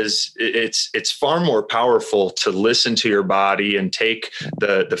 Because it's far more powerful to listen to your body and take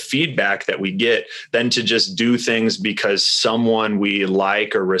the feedback that we get than to just do things because someone we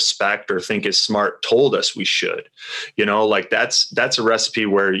like or respect or think is smart told us we should. Like that's a recipe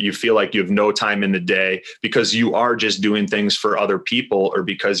where you feel like you have no time in the day because you are just doing things for other people or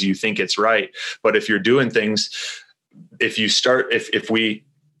because you think it's right. But if you're doing things, if we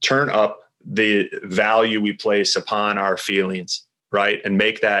turn up the value we place upon our feelings, right, and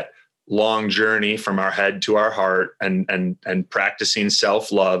make that long journey from our head to our heart and practicing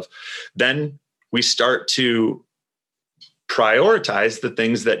self-love, then we start to prioritize the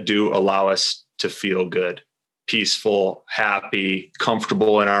things that do allow us to feel good, peaceful, happy,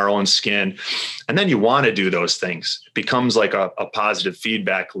 comfortable in our own skin. And then you want to do those things. It becomes like a positive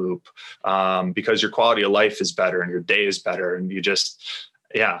feedback loop because your quality of life is better and your day is better. And you just,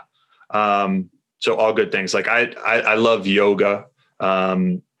 so all good things. Like I love yoga.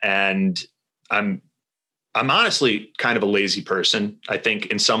 And I'm honestly kind of a lazy person. I think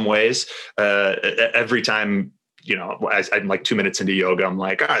in some ways, every time, I'm like 2 minutes into yoga, I'm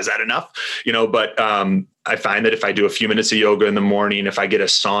like, is that enough? But, I find that if I do a few minutes of yoga in the morning, if I get a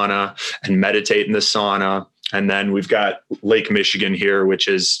sauna and meditate in the sauna, and then we've got Lake Michigan here, which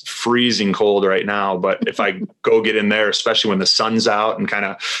is freezing cold right now. But if I go get in there, especially when the sun's out and kind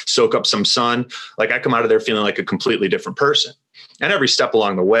of soak up some sun, like I come out of there feeling like a completely different person. And every step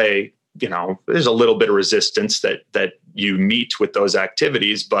along the way, there's a little bit of resistance that you meet with those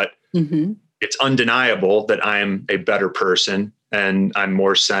activities, but it's undeniable that I'm a better person and I'm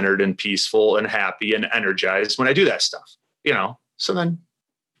more centered and peaceful and happy and energized when I do that stuff, so then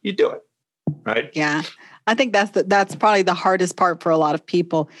you do it. Right. Yeah. I think that's probably the hardest part for a lot of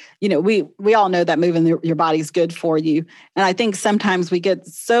people. We all know that moving your body is good for you. And I think sometimes we get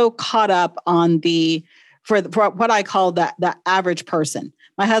so caught up on for what I call the average person.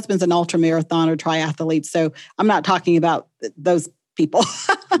 My husband's an ultra marathoner triathlete, so I'm not talking about those people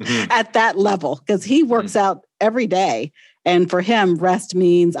at that level because he works out every day. And for him, rest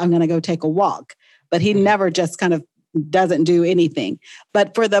means I'm going to go take a walk. But he never just kind of doesn't do anything.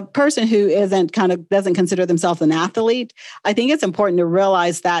 But for the person who doesn't consider themselves an athlete, I think it's important to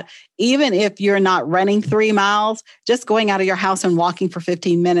realize that even if you're not running 3 miles, just going out of your house and walking for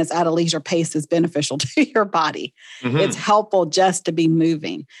 15 minutes at a leisure pace is beneficial to your body. It's helpful just to be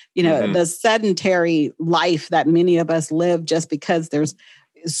moving. The sedentary life that many of us live just because there's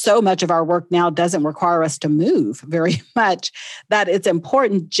so much of our work now doesn't require us to move very much, that it's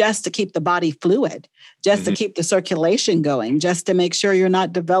important just to keep the body fluid, just to keep the circulation going, just to make sure you're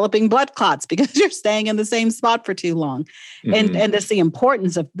not developing blood clots because you're staying in the same spot for too long. And it's the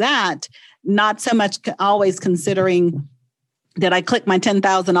importance of that, not so much always considering did I click my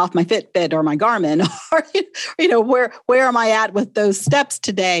 10,000 off my Fitbit or my Garmin or, where am I at with those steps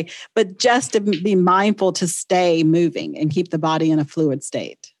today? But just to be mindful to stay moving and keep the body in a fluid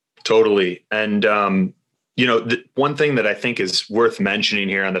state. Totally. And, the one thing that I think is worth mentioning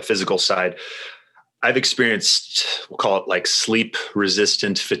here on the physical side, I've experienced, we'll call it like sleep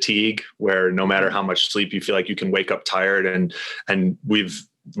resistant fatigue, where no matter how much sleep you feel like you can wake up tired. And we've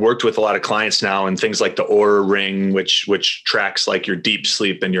worked with a lot of clients now and things like the Oura Ring, which tracks like your deep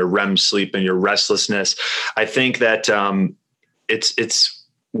sleep and your REM sleep and your restlessness. I think that it's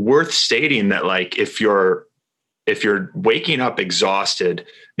worth stating that like if you're waking up exhausted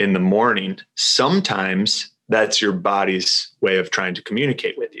in the morning, sometimes that's your body's way of trying to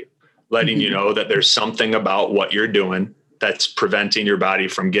communicate with you, letting you know that there's something about what you're doing that's preventing your body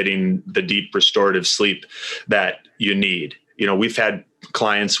from getting the deep restorative sleep that you need. We've had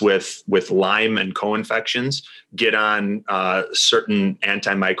clients with Lyme and co-infections get on certain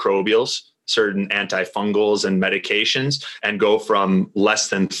antimicrobials, certain antifungals and medications, and go from less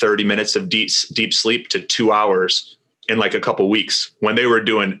than 30 minutes of deep sleep to 2 hours in like a couple weeks when they were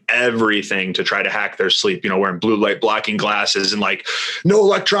doing everything to try to hack their sleep, wearing blue light blocking glasses and like no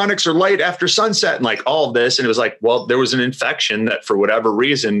electronics or light after sunset and like all of this. And it was like, well, there was an infection that for whatever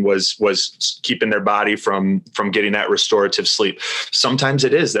reason was keeping their body from getting that restorative sleep. Sometimes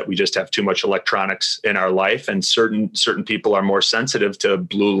it is that we just have too much electronics in our life, and certain people are more sensitive to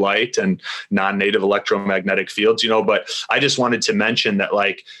blue light and non-native electromagnetic fields, but I just wanted to mention that,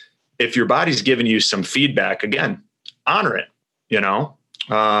 like, if your body's giving you some feedback, again, honor it,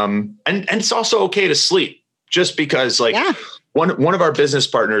 and it's also okay to sleep, just because like one of our business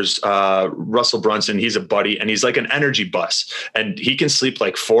partners, Russell Brunson, he's a buddy and he's like an energy bus, and he can sleep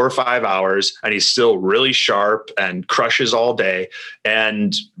like 4 or 5 hours and he's still really sharp and crushes all day.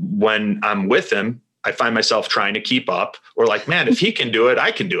 And when I'm with him, I find myself trying to keep up, or like, man, if he can do it,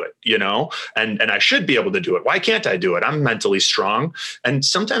 I can do it, and I should be able to do it. Why can't I do it? I'm mentally strong. And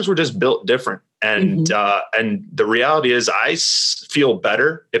sometimes we're just built different. And, and the reality is I feel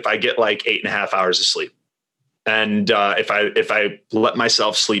better if I get like 8.5 hours of sleep. And, if I let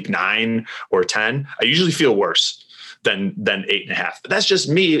myself sleep 9 or 10, I usually feel worse than 8.5. But that's just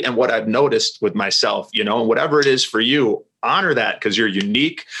me and what I've noticed with myself, and whatever it is for you, honor that, because you're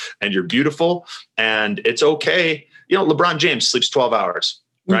unique and you're beautiful, and it's okay. LeBron James sleeps 12 hours,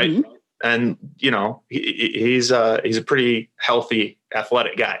 right? And he's a pretty healthy,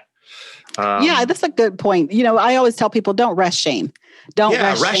 athletic guy. That's a good point. I always tell people, don't rest shame. Don't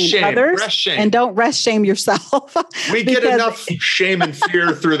rest shame others, and don't rest shame yourself. We get enough shame and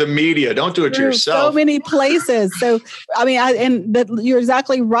fear through the media. Don't do it to yourself. So many places. So, you're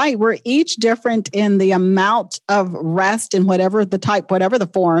exactly right. We're each different in the amount of rest and whatever the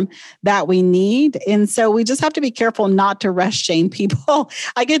form that we need. And so we just have to be careful not to rest shame people.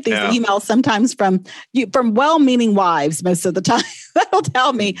 I get these emails sometimes from well-meaning wives most of the time. That'll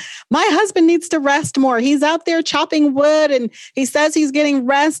tell me, my husband needs to rest more. He's out there chopping wood and he says he's getting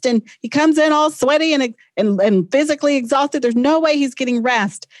rest, and he comes in all sweaty and physically exhausted. There's no way he's getting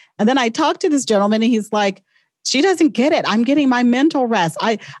rest. And then I talked to this gentleman and he's like, she doesn't get it. I'm getting my mental rest.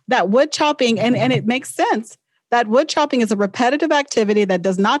 That wood chopping, and it makes sense. That wood chopping is a repetitive activity that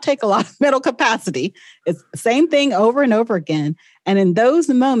does not take a lot of mental capacity. It's the same thing over and over again. And in those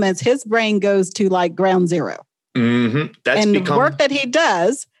moments, his brain goes to like ground zero. The work that he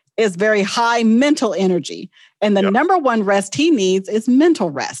does is very high mental energy. And the number one rest he needs is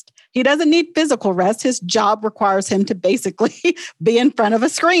mental rest. He doesn't need physical rest. His job requires him to basically be in front of a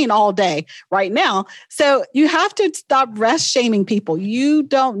screen all day right now. So you have to stop rest shaming people. You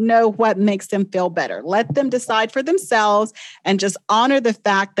don't know what makes them feel better. Let them decide for themselves and just honor the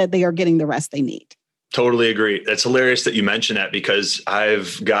fact that they are getting the rest they need. Totally agree. That's hilarious that you mention that, because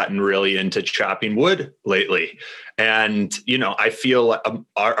I've gotten really into chopping wood lately. And, I feel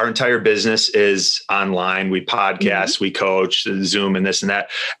our entire business is online. We podcast, we coach, Zoom and this and that.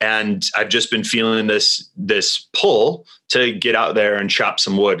 And I've just been feeling this pull to get out there and chop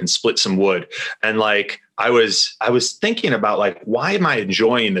some wood and split some wood. And like, I was thinking about like, why am I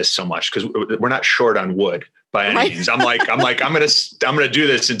enjoying this so much? Because we're not short on wood by any means. I'm gonna do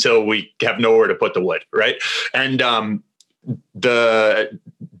this until we have nowhere to put the wood, right? And the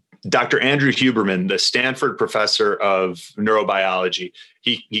Dr. Andrew Huberman, the Stanford professor of neurobiology,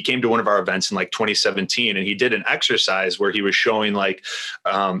 he came to one of our events in like 2017, and he did an exercise where he was showing like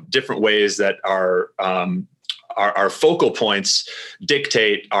different ways that our focal points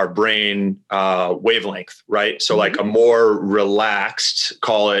dictate our brain wavelength, right? So like a more relaxed,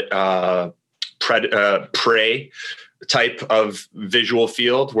 call it prey type of visual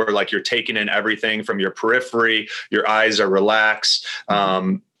field, where like you're taking in everything from your periphery, your eyes are relaxed,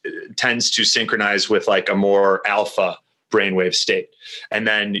 tends to synchronize with like a more alpha brainwave state. And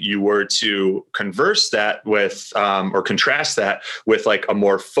then you were to converse that with, or contrast that with like a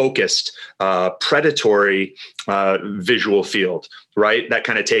more focused, predatory visual field, right? That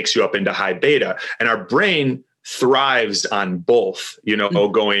kind of takes you up into high beta. And our brain thrives on both,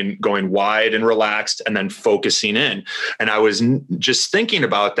 going wide and relaxed and then focusing in. And I was just thinking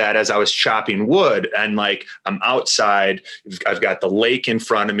about that as I was chopping wood, and like, I'm outside, I've got the lake in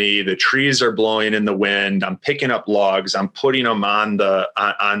front of me, the trees are blowing in the wind, I'm picking up logs, I'm putting them on the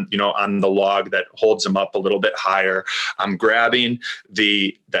log that holds them up a little bit higher. I'm grabbing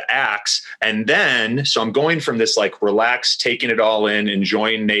the axe. And then, so I'm going from this like relaxed, taking it all in,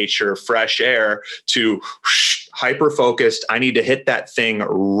 enjoying nature, fresh air, to hyper focused. I need to hit that thing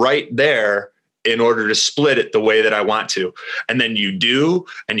right there in order to split it the way that I want to. And then you do,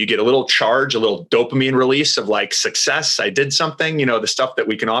 and you get a little charge, a little dopamine release of like success. I did something, the stuff that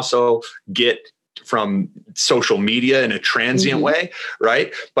we can also get social media in a transient way,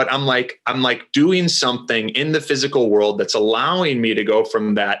 right? But I'm like doing something in the physical world that's allowing me to go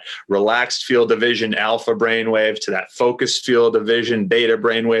from that relaxed field of vision alpha brainwave to that focused field of vision beta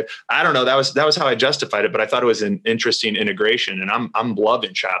brainwave. I don't know. That was how I justified it, but I thought it was an interesting integration, and I'm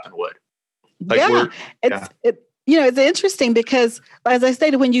loving chopping wood. It's interesting because, as I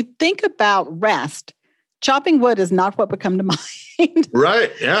stated, when you think about rest, chopping wood is not what would come to mind.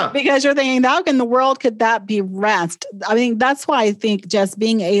 Right. Yeah. Because you're thinking, how in the world could that be rest? I mean, that's why I think just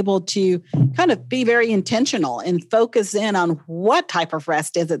being able to kind of be very intentional and focus in on what type of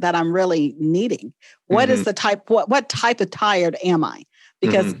rest is it that I'm really needing? What is the type, what type of tired am I?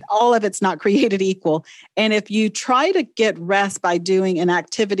 Because all of it's not created equal. And if you try to get rest by doing an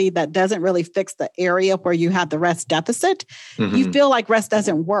activity that doesn't really fix the area where you have the rest deficit, you feel like rest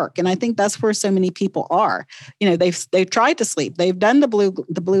doesn't work. And I think that's where so many people are. You know, they've tried to sleep. They've done the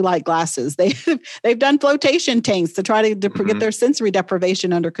blue light glasses. They've done flotation tanks to try to get their sensory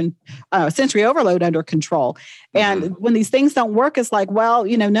deprivation sensory overload under control. And when these things don't work, it's like, well,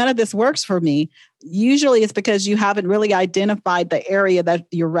 none of this works for me. Usually it's because you haven't really identified the area that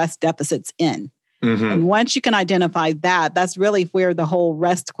your rest deficit's in. And once you can identify that, that's really where the whole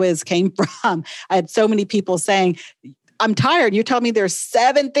rest quiz came from. I had so many people saying, I'm tired. You tell me there's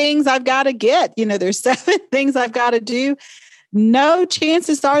 7 things I've got to get. There's 7 things I've got to do. No,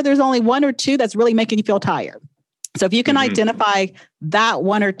 chances are there's only 1 or 2 that's really making you feel tired. So if you can identify that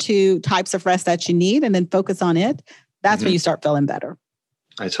 1 or 2 types of rest that you need and then focus on it, that's when you start feeling better.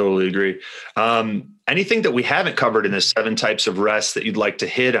 I totally agree. Anything that we haven't covered in the 7 types of rest that you'd like to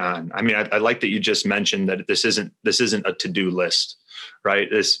hit on? I mean, I like that you just mentioned that this isn't a to-do list, right?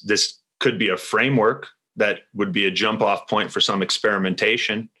 This could be a framework that would be a jump off point for some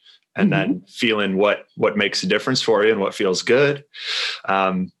experimentation, and then feeling what makes a difference for you and what feels good.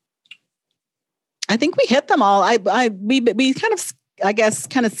 I think we hit them all. We kind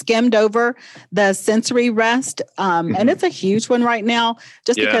of skimmed over the sensory rest. And it's a huge one right now,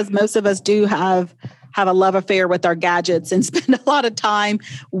 just because most of us do have a love affair with our gadgets and spend a lot of time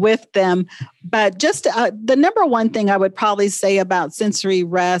with them. But just the number one thing I would probably say about sensory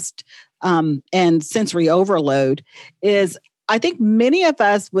rest and sensory overload is I think many of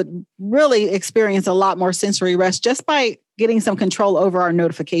us would really experience a lot more sensory rest just by getting some control over our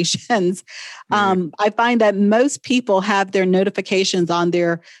notifications. I find that most people have their notifications on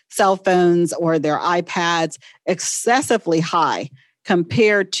their cell phones or their iPads excessively high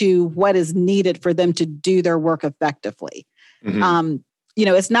compared to what is needed for them to do their work effectively.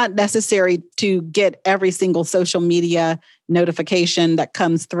 It's not necessary to get every single social media notification that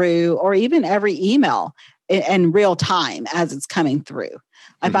comes through or even every email in real time as it's coming through.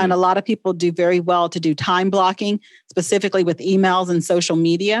 I find a lot of people do very well to do time blocking, specifically with emails and social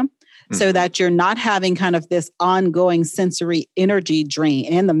media, so that you're not having kind of this ongoing sensory energy drain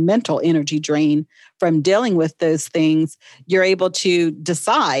and the mental energy drain from dealing with those things. You're able to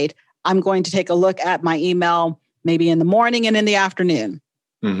decide, I'm going to take a look at my email maybe in the morning and in the afternoon.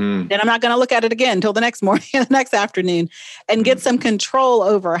 Then I'm not going to look at it again until the next morning and the next afternoon, and get some control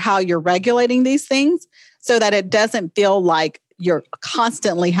over how you're regulating these things so that it doesn't feel like you're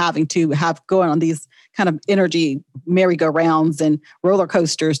constantly having to have going on these kind of energy merry-go-rounds and roller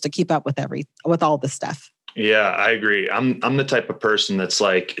coasters to keep up with all this stuff. Yeah, I agree. I'm the type of person that's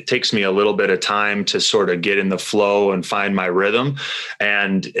like, it takes me a little bit of time to sort of get in the flow and find my rhythm.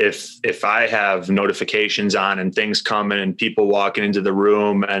 And if I have notifications on and things coming and people walking into the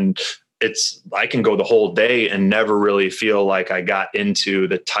room, and I can go the whole day and never really feel like I got into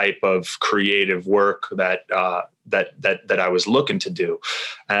the type of creative work that I was looking to do.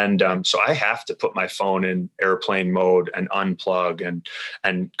 And so I have to put my phone in airplane mode and unplug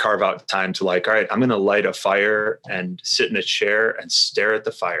and carve out time to like, all right, I'm going to light a fire and sit in a chair and stare at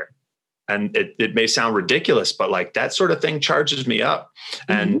the fire. And it may sound ridiculous, but like that sort of thing charges me up.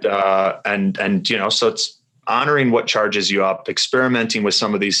 And so it's honoring what charges you up, experimenting with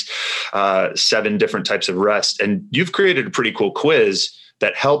some of these 7 different types of rest. And you've created a pretty cool quiz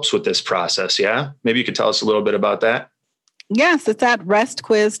that helps with this process. Yeah. Maybe you could tell us a little bit about that. Yes, it's at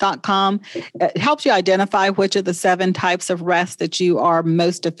restquiz.com. It helps you identify which of the 7 types of rest that you are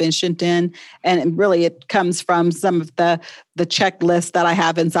most efficient in. And really it comes from some of the checklists that I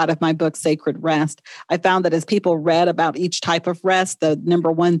have inside of my book, Sacred Rest. I found that as people read about each type of rest, the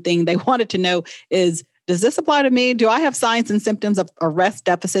number one thing they wanted to know is, does this apply to me? Do I have signs and symptoms of a rest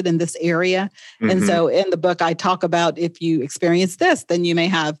deficit in this area? And so in the book, I talk about if you experience this, then you may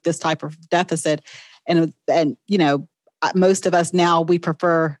have this type of deficit. And most of us now, we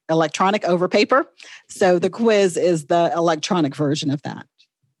prefer electronic over paper. So the quiz is the electronic version of that.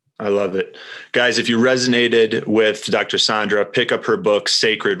 I love it. Guys, if you resonated with Dr. Saundra, pick up her book,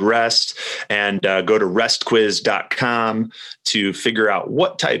 Sacred Rest, and go to restquiz.com to figure out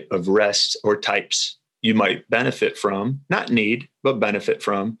what type of rest or types you might benefit from, not need, but benefit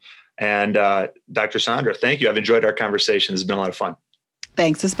from. And Dr. Saundra, thank you. I've enjoyed our conversation. It's been a lot of fun.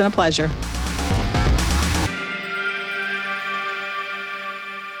 Thanks. It's been a pleasure.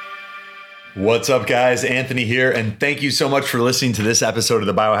 What's up, guys? Anthony here, and thank you so much for listening to this episode of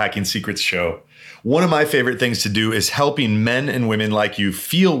the Biohacking Secrets Show. One of my favorite things to do is helping men and women like you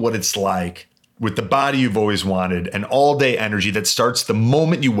feel what it's like with the body you've always wanted and all-day energy that starts the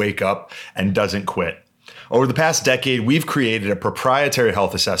moment you wake up and doesn't quit. Over the past decade, we've created a proprietary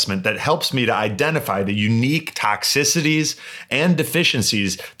health assessment that helps me to identify the unique toxicities and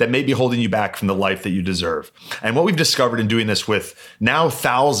deficiencies that may be holding you back from the life that you deserve. And what we've discovered in doing this with now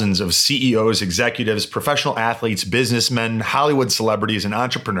thousands of CEOs, executives, professional athletes, businessmen, Hollywood celebrities, and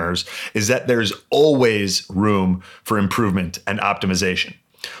entrepreneurs is that there's always room for improvement and optimization.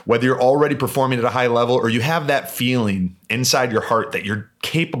 Whether you're already performing at a high level or you have that feeling inside your heart that you're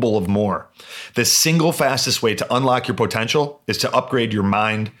capable of more, the single fastest way to unlock your potential is to upgrade your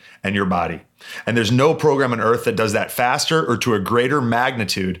mind and your body. And there's no program on earth that does that faster or to a greater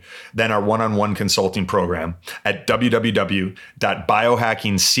magnitude than our one-on-one consulting program at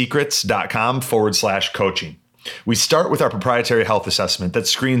www.biohackingsecrets.com/coaching. We start with our proprietary health assessment that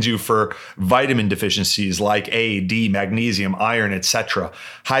screens you for vitamin deficiencies like A, D, magnesium, iron, etc.,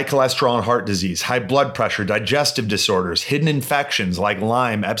 high cholesterol and heart disease, high blood pressure, digestive disorders, hidden infections like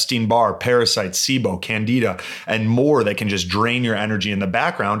Lyme, Epstein-Barr, parasites, SIBO, Candida, and more that can just drain your energy in the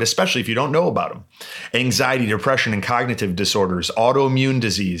background, especially if you don't know about them. Anxiety, depression, and cognitive disorders, autoimmune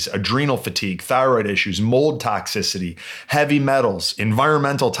disease, adrenal fatigue, thyroid issues, mold toxicity, heavy metals,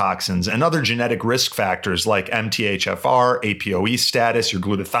 environmental toxins, and other genetic risk factors like MTHFR, APOE status, your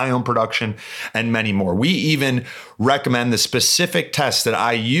glutathione production, and many more. We even recommend the specific tests that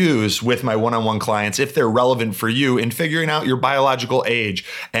I use with my one-on-one clients if they're relevant for you in figuring out your biological age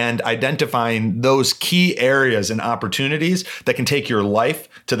and identifying those key areas and opportunities that can take your life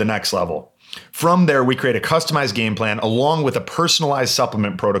to the next level. From there, we create a customized game plan along with a personalized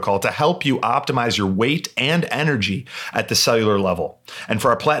supplement protocol to help you optimize your weight and energy at the cellular level. And for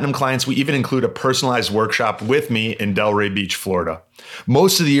our platinum clients, we even include a personalized workshop with me in Delray Beach, Florida.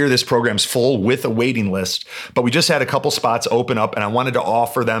 Most of the year, this program's full with a waiting list, but we just had a couple spots open up and I wanted to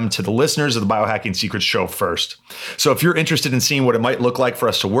offer them to the listeners of the Biohacking Secrets Show first. So if you're interested in seeing what it might look like for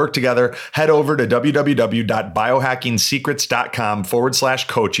us to work together, head over to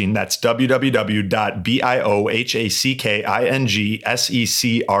www.biohackingsecrets.com/coaching. That's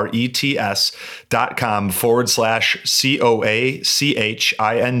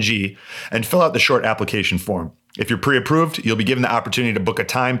www.biohackingsecrets.com/COACHING and fill out the short application form. If you're pre-approved, you'll be given the opportunity to book a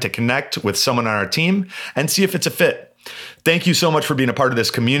time to connect with someone on our team and see if it's a fit. Thank you so much for being a part of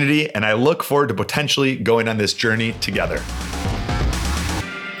this community, and I look forward to potentially going on this journey together.